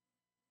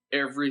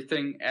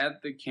everything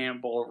at the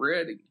camp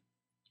already,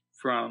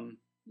 from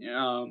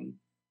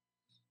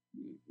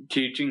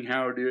teaching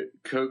how to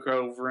cook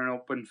over an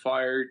open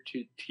fire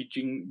to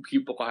teaching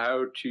people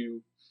how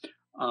to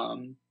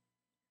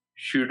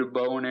shoot a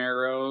bow and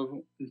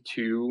arrow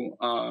to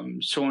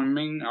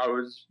swimming. I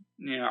was,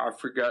 I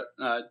forgot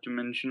to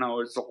mention I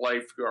was a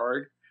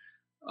lifeguard.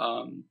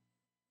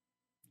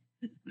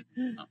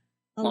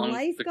 A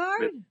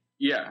lifeguard?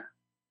 Yeah.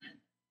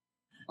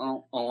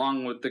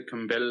 Along with the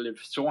competitive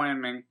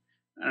swimming.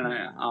 And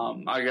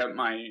I got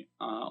my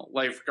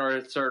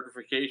lifeguard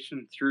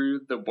certification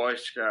through the Boy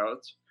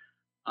Scouts.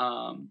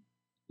 I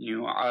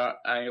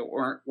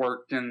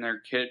worked in their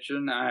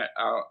kitchen. I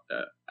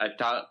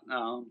taught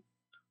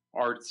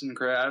arts and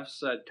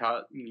crafts. I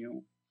taught,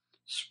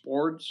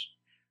 sports.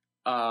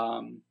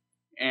 And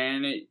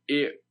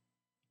it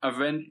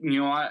eventually,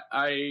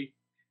 I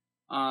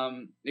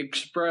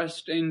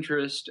expressed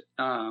interest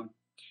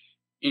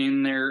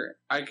in there.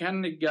 I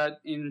kind of got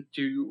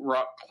into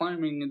rock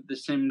climbing at the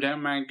same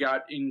time I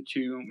got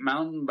into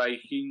mountain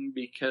biking,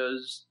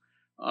 because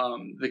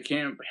the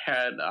camp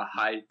had a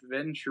high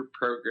adventure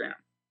program,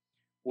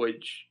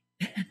 which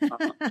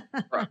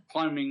rock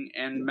climbing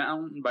and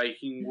mountain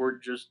biking were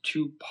just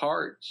two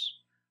parts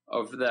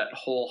of that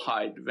whole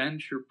high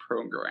adventure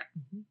program.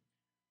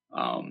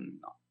 Mm-hmm.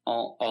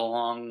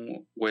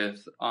 Along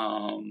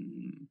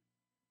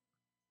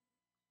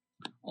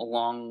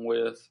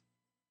with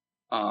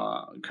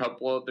a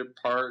couple other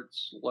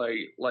parts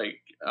like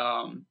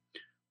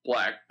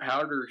black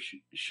powder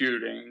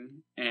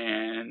shooting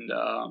and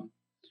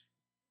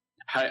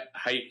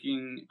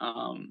hiking,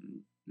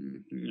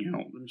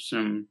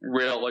 some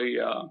really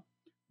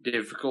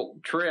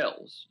difficult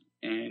trails,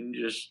 and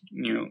just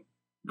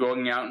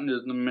going out into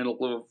the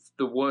middle of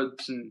the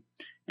woods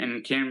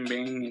and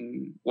camping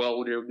and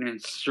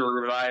wilderness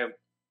survival.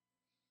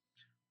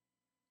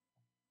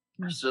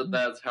 So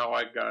that's how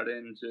I got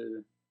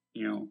into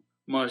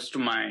most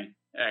of my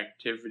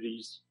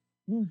activities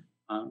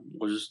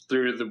was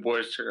through the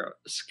Boy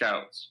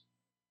Scouts.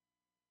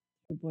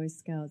 The Boy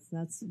Scouts,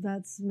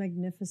 that's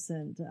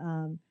magnificent.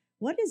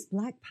 What is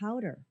black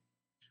powder?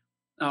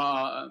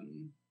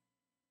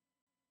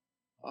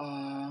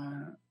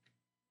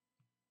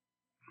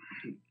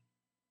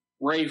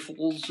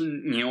 Rifles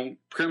and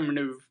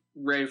primitive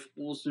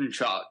rifles and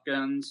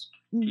shotguns.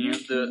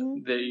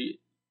 Mm-hmm.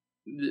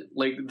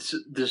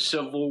 The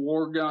Civil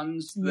War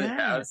guns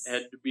that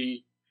had to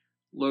be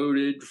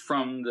loaded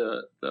from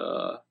the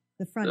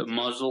front. The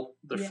muzzle,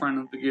 front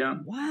of the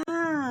gun.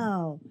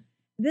 Wow.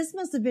 This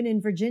must have been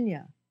in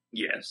Virginia.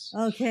 Yes.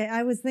 Okay,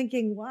 I was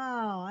thinking,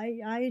 wow,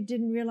 I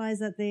didn't realize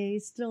that they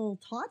still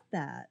taught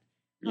that.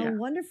 How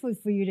wonderful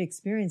for you to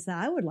experience that.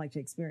 I would like to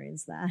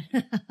experience that.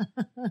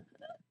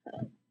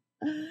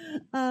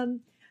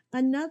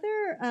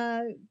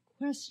 Another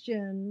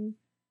question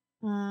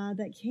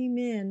that came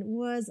in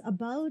was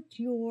about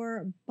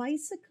your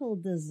bicycle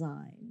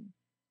design.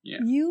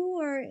 Yeah. You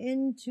are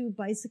into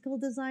bicycle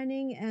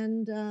designing,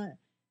 and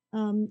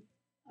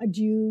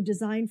do you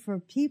design for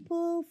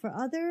people, for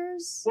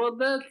others? Well,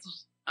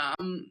 that's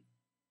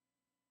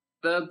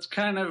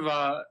kind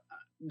of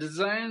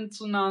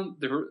design's not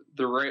the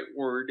right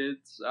word.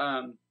 It's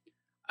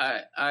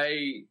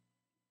I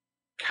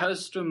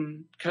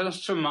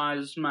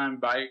customize my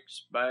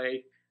bikes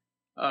by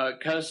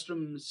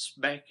custom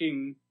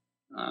specking,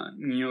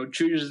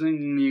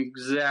 choosing the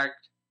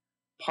exact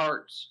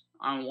parts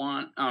I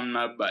want on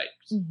my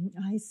bikes. Mm-hmm,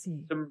 I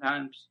see.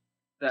 Sometimes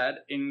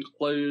that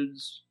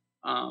includes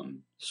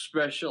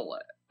special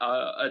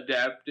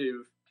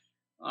adaptive.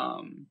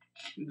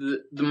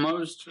 The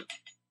most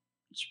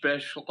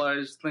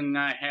specialized thing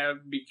I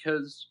have,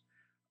 because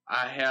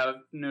I have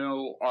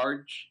no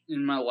arch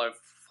in my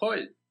left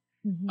foot.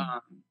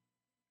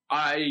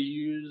 I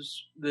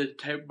use the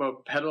type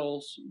of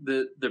pedals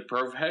that the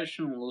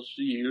professionals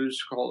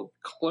use called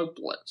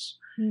clipless.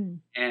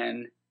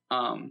 And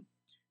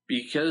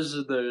because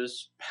of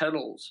those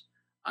pedals,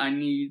 I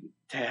need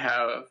to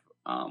have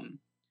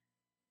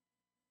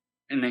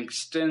an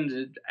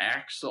extended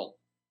axle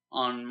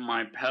on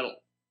my pedal.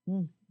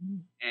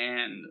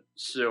 And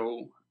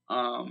so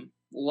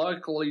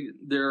luckily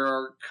there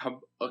are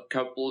a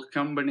couple of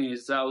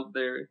companies out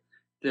there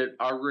that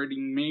already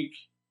make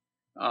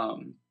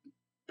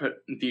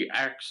the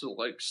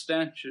axle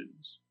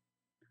extensions.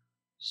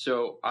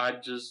 So I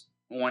just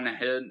went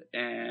ahead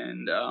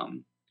and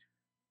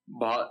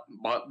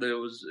bought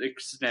those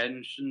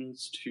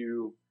extensions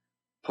to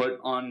put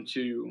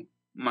onto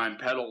my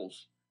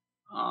pedals,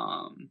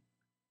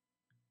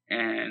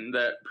 and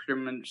that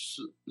pretty much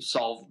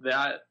solved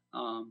that.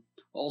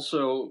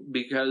 Also,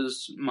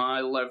 because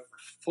my left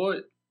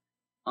foot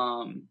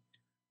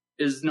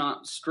is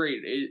not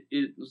straight,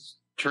 it's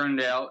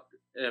turned out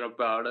at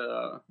about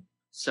a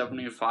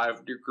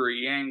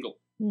 75-degree angle.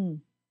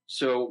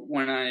 So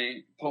when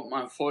I put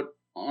my foot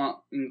on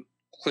and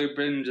clip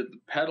into the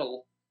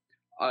pedal,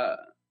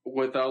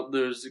 without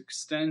those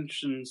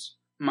extensions,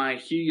 my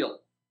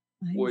heel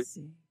would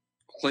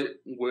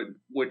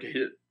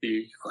hit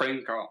the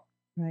crank arm.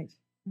 Right.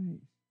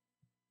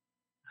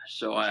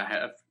 So I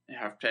have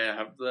to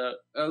have the.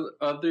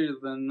 Other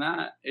than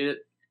that,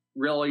 it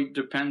really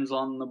depends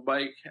on the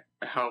bike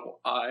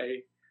how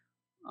I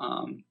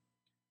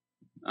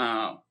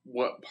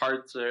what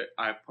parts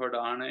I put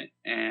on it,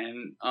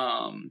 and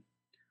a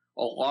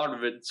lot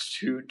of it's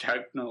too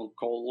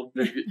technical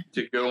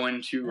to go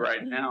into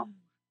right now.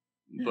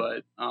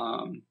 But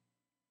I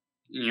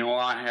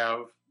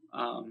have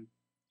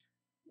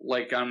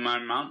like on my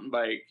mountain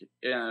bike,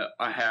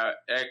 I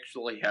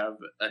actually have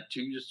a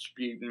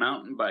 2-speed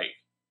mountain bike.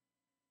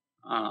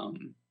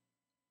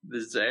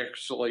 This is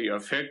actually a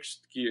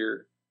fixed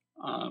gear.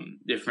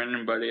 If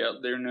anybody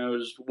out there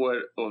knows what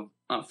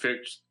a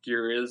fixed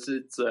gear is,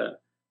 it's a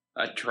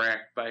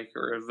track bike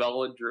or a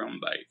velodrome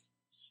bike.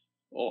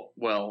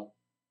 Well,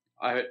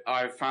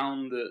 I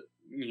found that,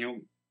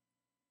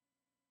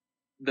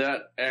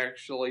 that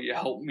actually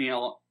helped me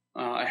out,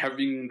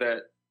 having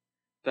that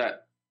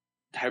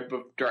type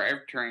of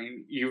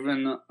drivetrain,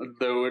 even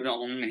though it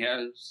only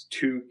has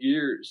 2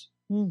 gears,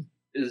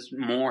 is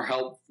more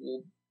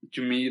helpful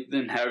to me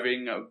than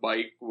having a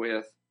bike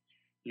with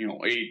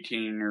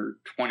 18 or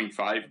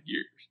 25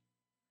 gears,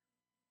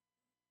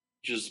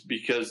 just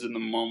because of the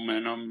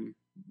momentum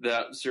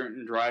that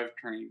certain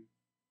drivetrain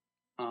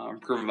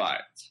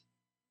provides.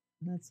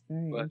 That's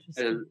very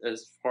interesting.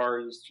 As far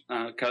as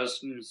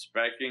custom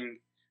speccing,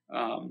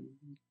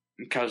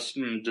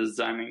 custom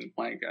designing,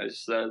 like I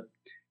said,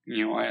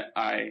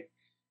 I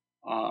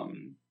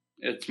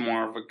it's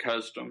more of a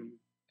custom.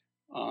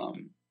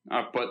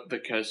 I put the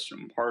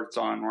custom parts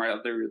on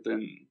rather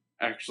than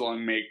actually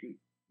making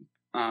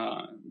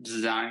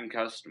design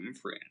custom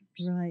frames.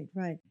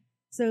 Right.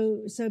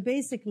 So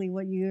basically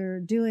what you're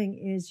doing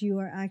is you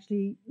are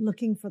actually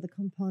looking for the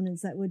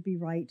components that would be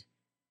right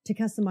to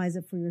customize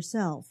it for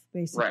yourself,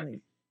 basically.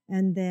 Right.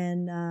 And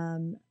then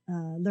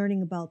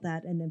learning about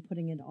that and then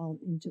putting it all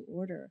into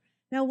order.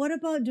 Now, what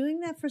about doing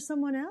that for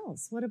someone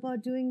else? What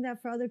about doing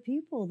that for other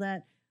people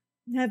that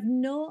have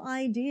no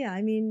idea?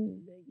 I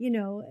mean,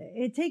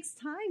 it takes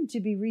time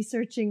to be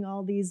researching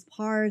all these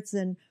parts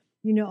and,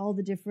 all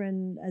the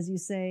different, as you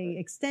say,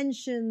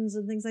 extensions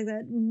and things like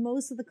that.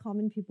 Most of the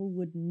common people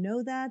wouldn't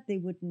know that. They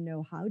wouldn't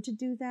know how to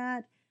do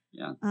that.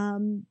 Yeah.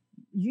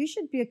 You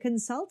should be a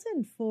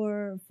consultant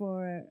for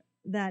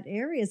that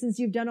area, since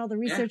you've done all the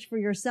research for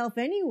yourself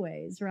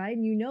anyways, right?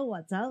 And you know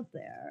what's out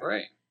there.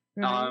 Right.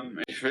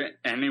 If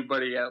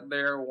anybody out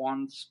there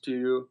wants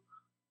to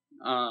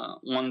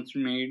consult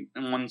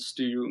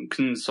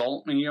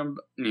me,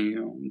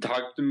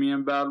 talk to me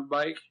about a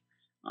bike,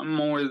 I'm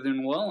more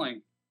than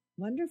willing.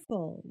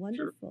 Wonderful.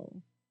 Sure.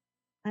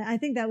 I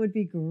think that would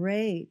be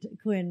great,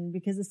 Quinn,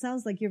 because it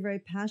sounds like you're very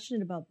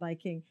passionate about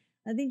biking.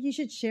 I think you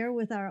should share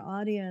with our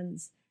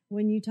audience,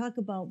 when you talk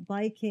about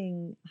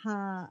biking,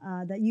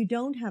 that you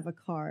don't have a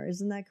car.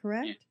 Isn't that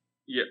correct?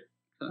 Yeah,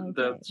 okay.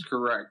 That's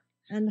correct.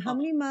 And how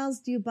many miles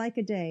do you bike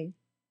a day?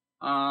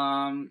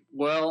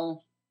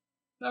 Well,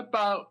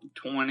 about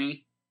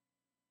 20.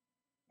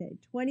 Okay,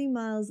 20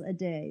 miles a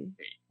day.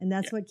 And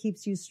that's what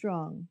keeps you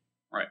strong.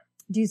 Right.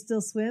 Do you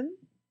still swim?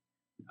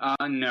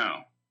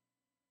 No.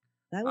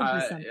 That would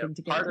be something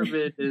to get. Part of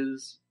it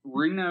is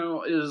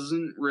Reno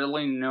isn't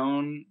really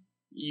known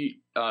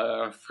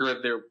for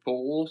their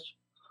pools.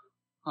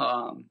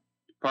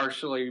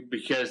 Partially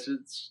because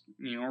it's,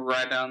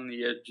 right on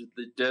the edge of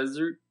the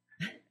desert.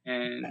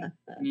 And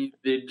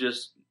they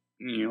just,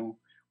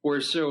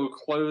 we're so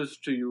close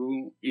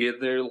to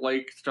either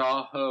Lake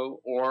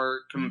Tahoe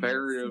or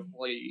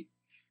comparatively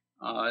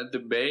the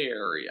Bay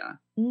Area.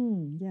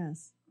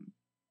 Yes.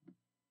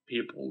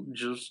 People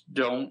just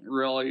don't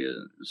really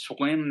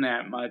swim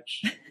that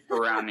much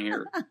around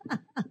here.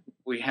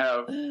 We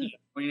have in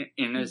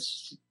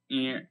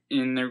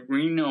the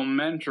Reno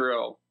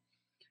Metro,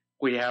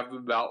 we have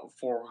about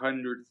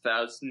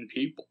 400,000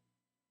 people.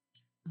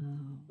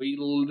 Oh. We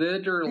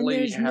literally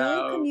and there's have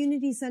no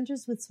community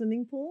centers with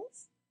swimming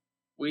pools?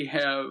 We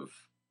have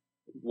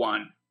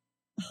one.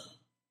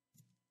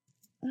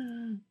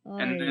 And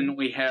then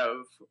we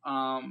have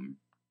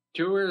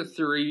 2 or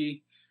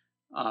 3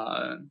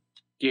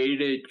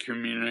 gated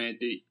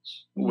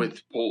communities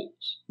with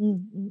pools.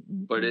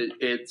 But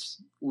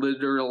it's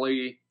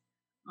literally,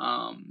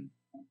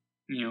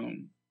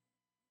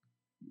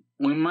 we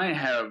might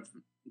have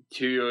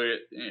 2.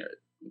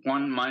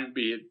 One might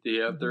be at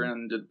the other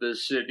end of the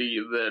city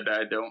that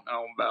I don't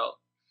know about.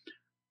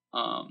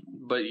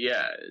 But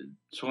yeah,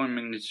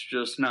 swimming is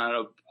just not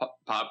a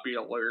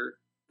popular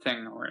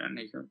thing around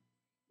here.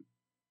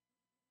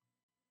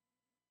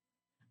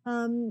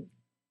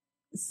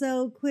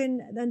 So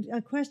Quinn,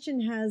 a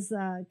question has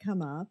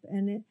come up,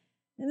 and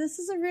this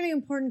is a really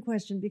important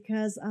question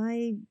because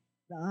I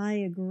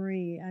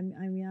agree. I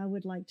mean, I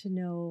would like to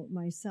know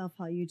myself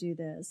how you do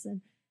this,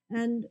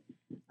 and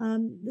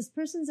this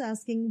person's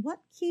asking, what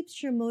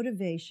keeps your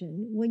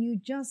motivation when you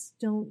just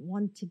don't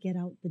want to get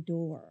out the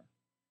door?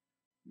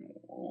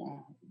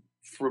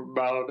 For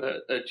about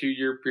a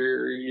 2-year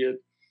period,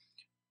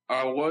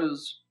 I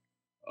was,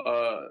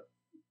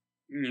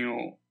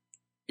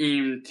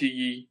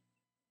 EMT,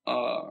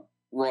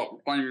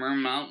 rock climber,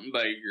 mountain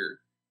biker,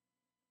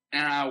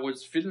 and I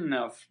was fit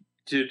enough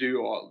to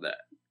do all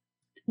that.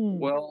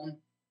 Well,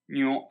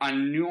 I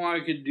knew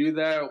I could do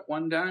that at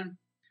one time.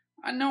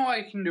 I know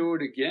I can do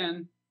it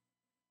again.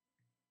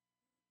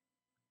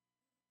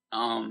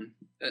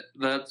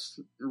 That's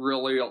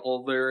really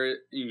all there,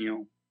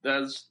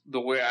 that's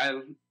the way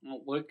I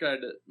look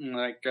at it.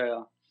 Like,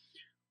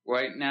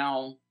 right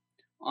now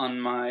on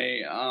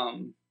my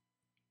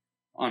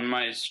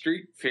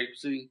street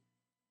fixing,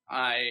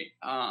 I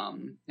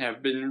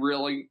have been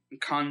really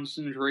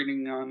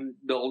concentrating on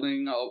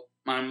building up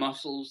my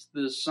muscles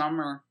this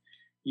summer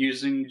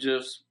using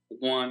just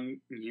one,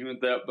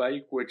 that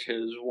bike, which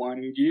has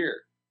 1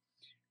 gear.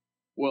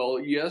 Well,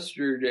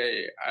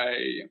 yesterday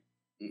I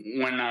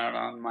went out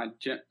on my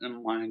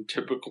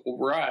typical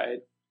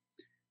ride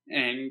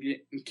and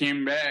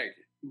came back,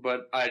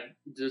 but I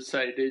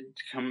decided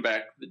to come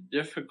back the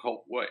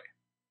difficult way.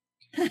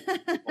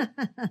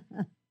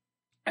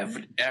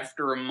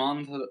 After a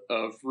month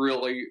of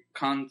really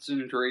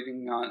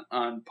concentrating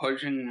on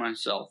pushing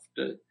myself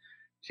to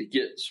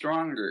get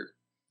stronger,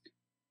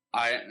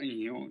 I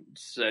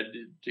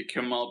decided to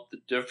come up the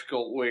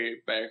difficult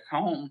way back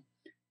home,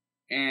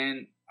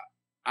 and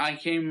I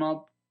came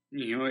up,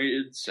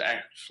 it's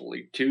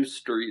actually 2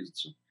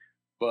 streets,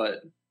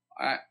 but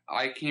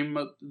I came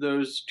up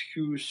those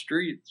 2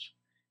 streets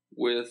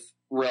with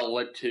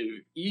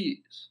relative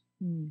ease.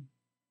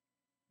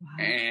 Wow.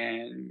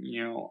 And,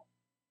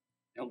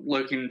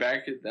 looking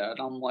back at that,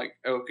 I'm like,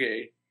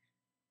 okay,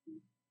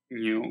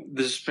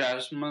 this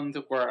past month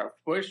where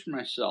I've pushed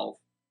myself,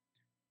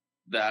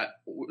 that's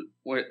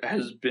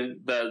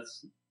been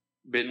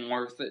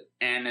worth it,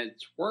 and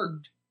it's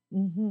worked.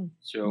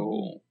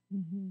 So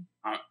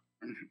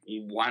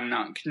why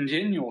not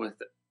continue with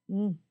it?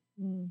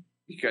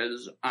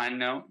 Because I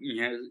know,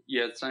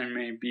 yes, I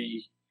may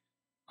be,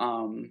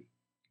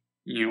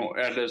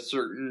 at a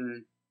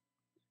certain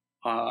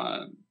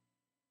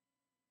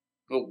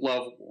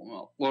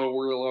lower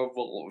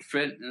level of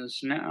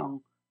fitness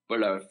now,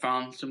 but I've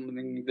found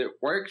something that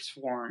works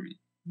for me.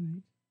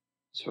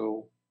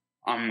 So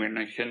I'm going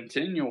to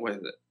continue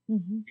with it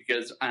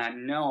because I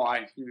know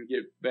I can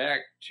get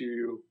back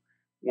to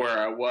where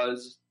I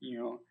was,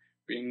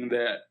 being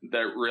that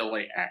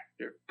really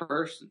active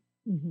person.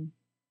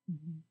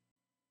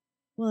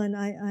 Well, and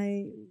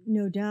I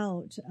no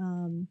doubt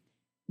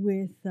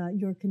with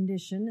your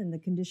condition and the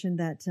condition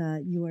that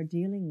you are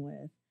dealing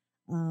with,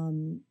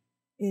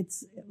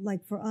 it's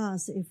like for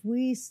us, if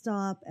we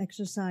stop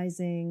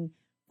exercising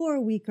for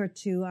a week or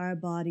 2, our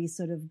body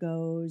sort of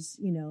goes,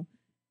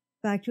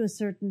 back to a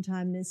certain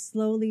time, and it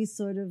slowly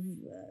sort of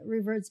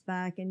reverts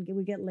back, and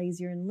we get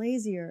lazier and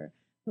lazier.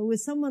 But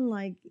with someone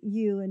like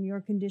you and your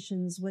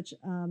conditions, which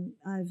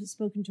I've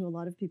spoken to a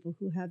lot of people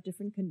who have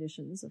different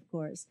conditions, of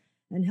course,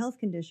 and health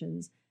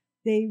conditions,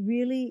 they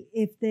really,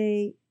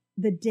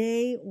 the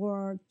day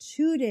or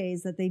 2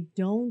 days that they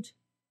don't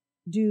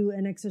do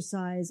an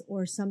exercise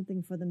or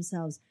something for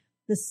themselves,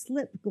 the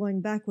slip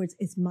going backwards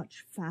is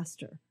much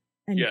faster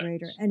and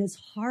greater, and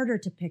it's harder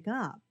to pick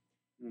up.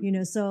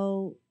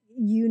 So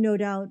you no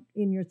doubt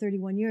in your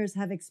 31 years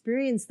have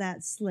experienced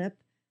that slip,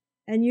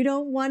 and you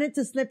don't want it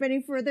to slip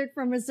any further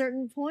from a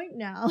certain point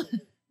now.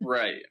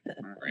 Right.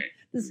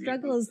 The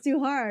struggle is too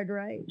hard,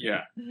 right?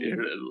 Yeah, it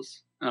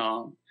is.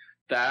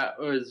 That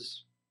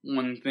was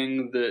one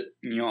thing that,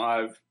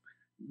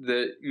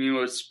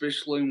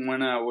 especially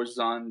when I was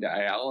on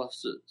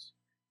dialysis,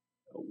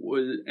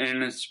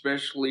 and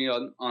especially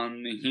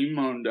on the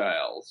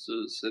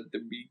hemodialysis at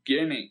the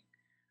beginning,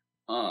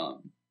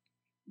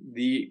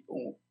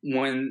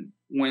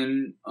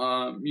 when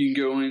you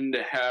go in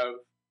to have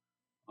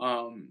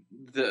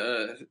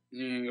the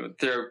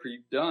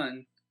therapy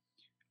done,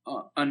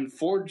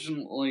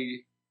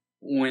 unfortunately,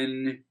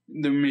 when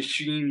the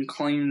machine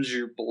cleans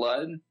your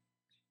blood,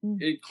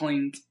 it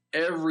cleans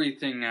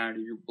everything out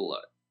of your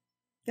blood,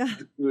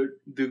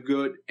 the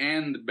good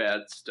and the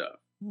bad stuff.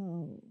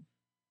 Oh.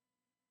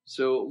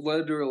 So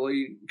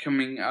literally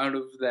coming out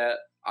of that,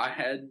 I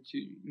had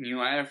to,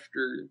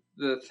 after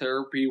the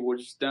therapy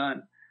was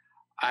done,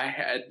 I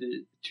had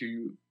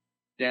to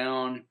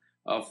down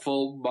a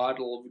full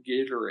bottle of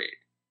Gatorade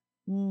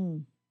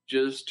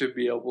just to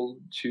be able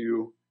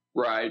to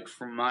ride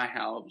from my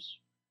house.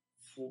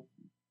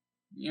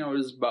 It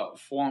was about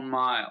 4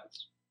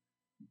 miles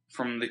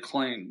from the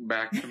clinic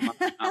back to my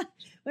house.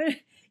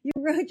 You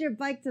rode your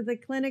bike to the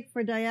clinic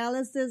for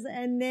dialysis,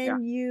 and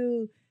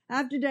then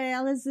after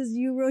dialysis,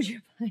 you rode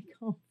your bike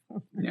home.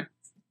 Yeah.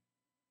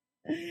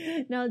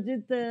 Now,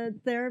 did the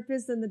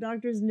therapist and the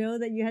doctors know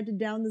that you had to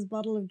down this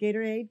bottle of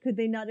Gatorade? Could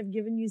they not have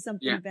given you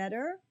something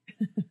better?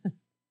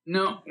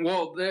 No,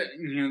 well,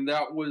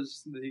 that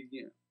was the,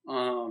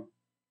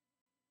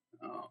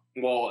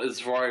 as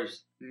far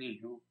as,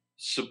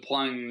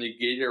 supplying the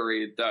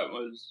Gatorade, that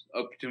was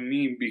up to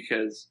me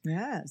because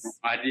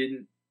I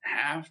didn't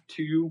have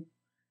to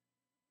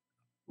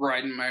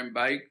ride my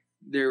bike.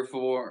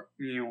 Therefore,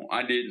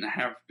 I didn't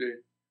have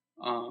to,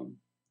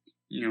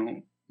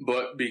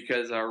 but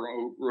because I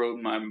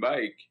rode my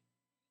bike,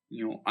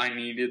 I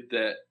needed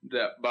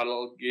that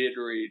bottle of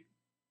Gatorade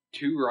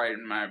to ride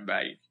my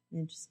bike.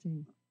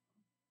 Interesting.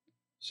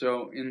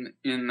 So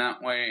in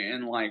that way,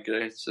 and like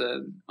I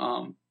said,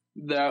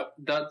 that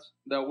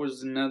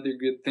was another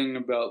good thing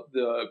about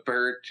the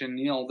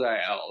peritoneal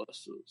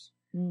dialysis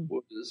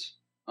was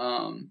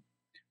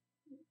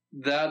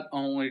that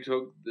only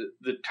took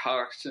the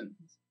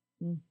toxins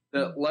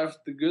that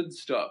left the good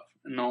stuff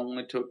and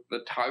only took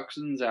the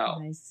toxins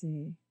out. I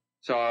see.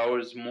 So I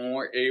was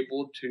more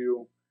able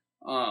to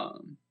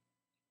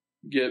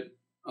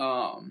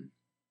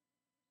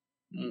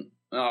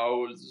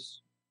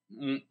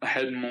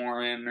had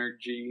more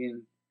energy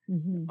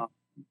and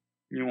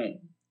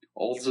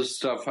all the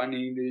stuff I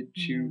needed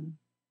to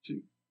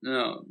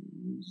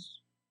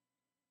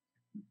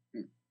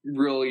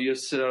really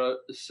set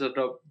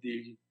up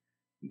the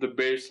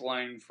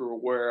baseline for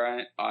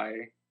where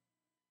I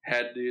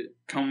had to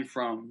come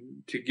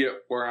from to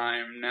get where I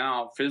am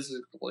now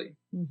physically.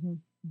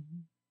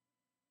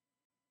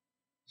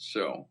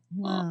 So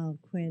wow,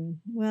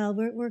 Quinn. Well,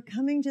 we're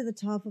coming to the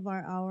top of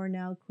our hour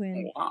now,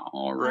 Quinn. Wow,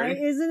 all right.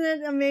 Isn't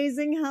it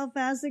amazing how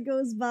fast it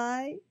goes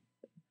by?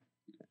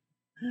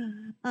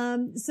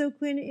 So,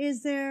 Quinn,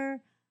 is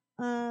there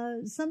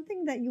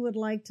something that you would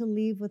like to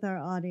leave with our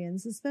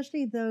audience,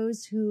 especially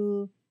those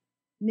who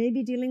may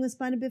be dealing with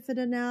spina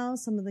bifida now,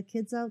 some of the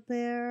kids out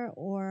there,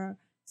 or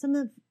some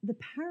of the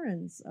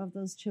parents of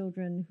those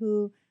children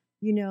who,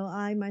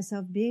 I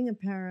myself being a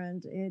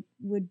parent, it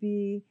would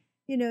be,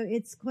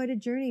 it's quite a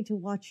journey to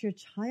watch your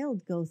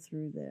child go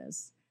through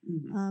this.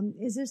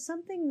 Is there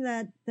something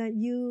that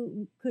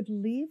you could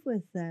leave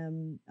with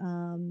them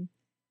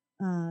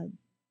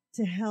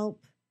to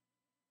help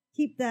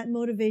keep that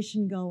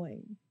motivation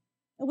going?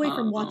 Away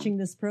from watching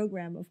this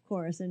program, of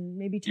course, and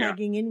maybe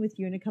tagging in with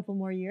you in a couple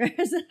more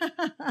years.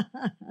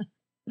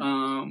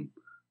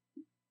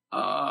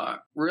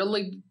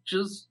 Really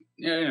just,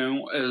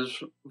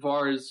 as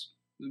far as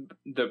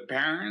the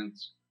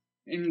parents,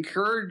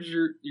 encourage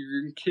your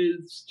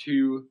kids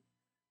to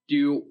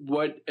do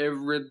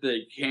whatever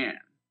they can,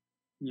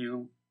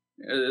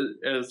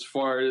 as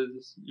far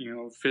as,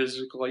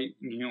 physically,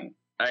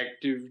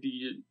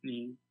 activity,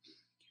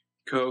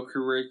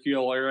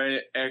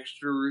 co-curricular,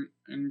 extra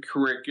and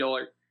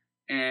curricular,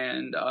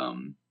 and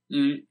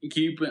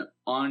keep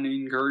on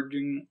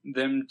encouraging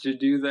them to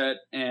do that,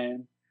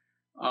 and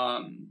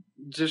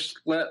just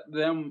let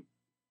them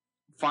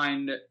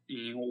find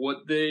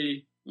what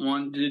they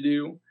want to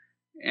do,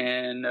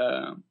 and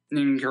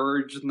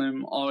encourage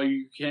them all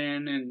you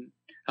can, and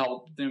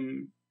help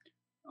them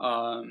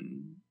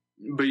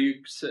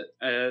be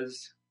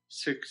as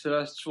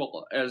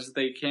successful as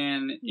they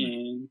can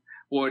in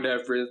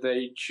whatever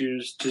they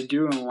choose to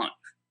do in life.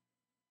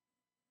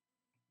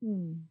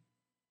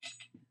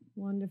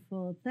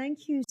 Wonderful.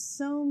 Thank you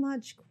so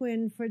much,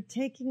 Quinn, for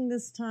taking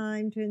this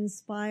time to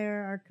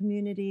inspire our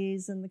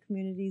communities and the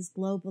communities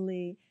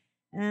globally.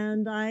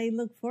 And I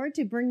look forward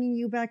to bringing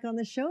you back on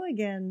the show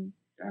again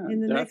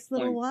in the next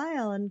little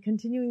while and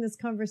continuing this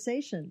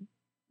conversation.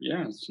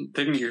 Yes.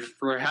 Thank you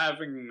for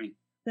having me.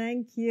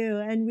 Thank you.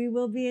 And we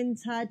will be in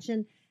touch.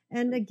 And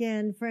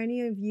again, for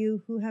any of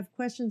you who have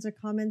questions or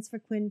comments for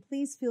Quinn,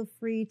 please feel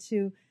free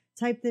to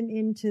type them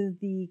into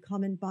the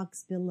comment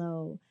box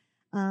below.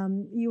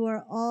 You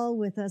are all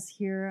with us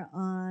here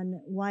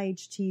on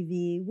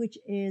YHTV, which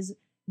is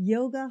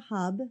Yoga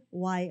Hub,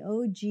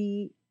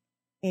 YOGAHUB.TV.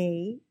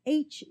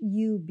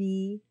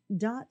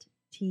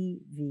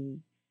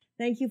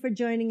 Thank you for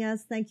joining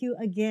us. Thank you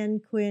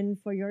again, Quinn,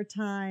 for your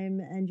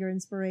time and your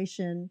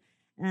inspiration.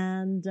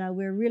 And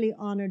we're really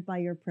honored by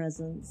your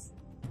presence.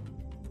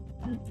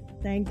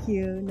 Thank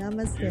you.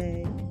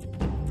 Namaste.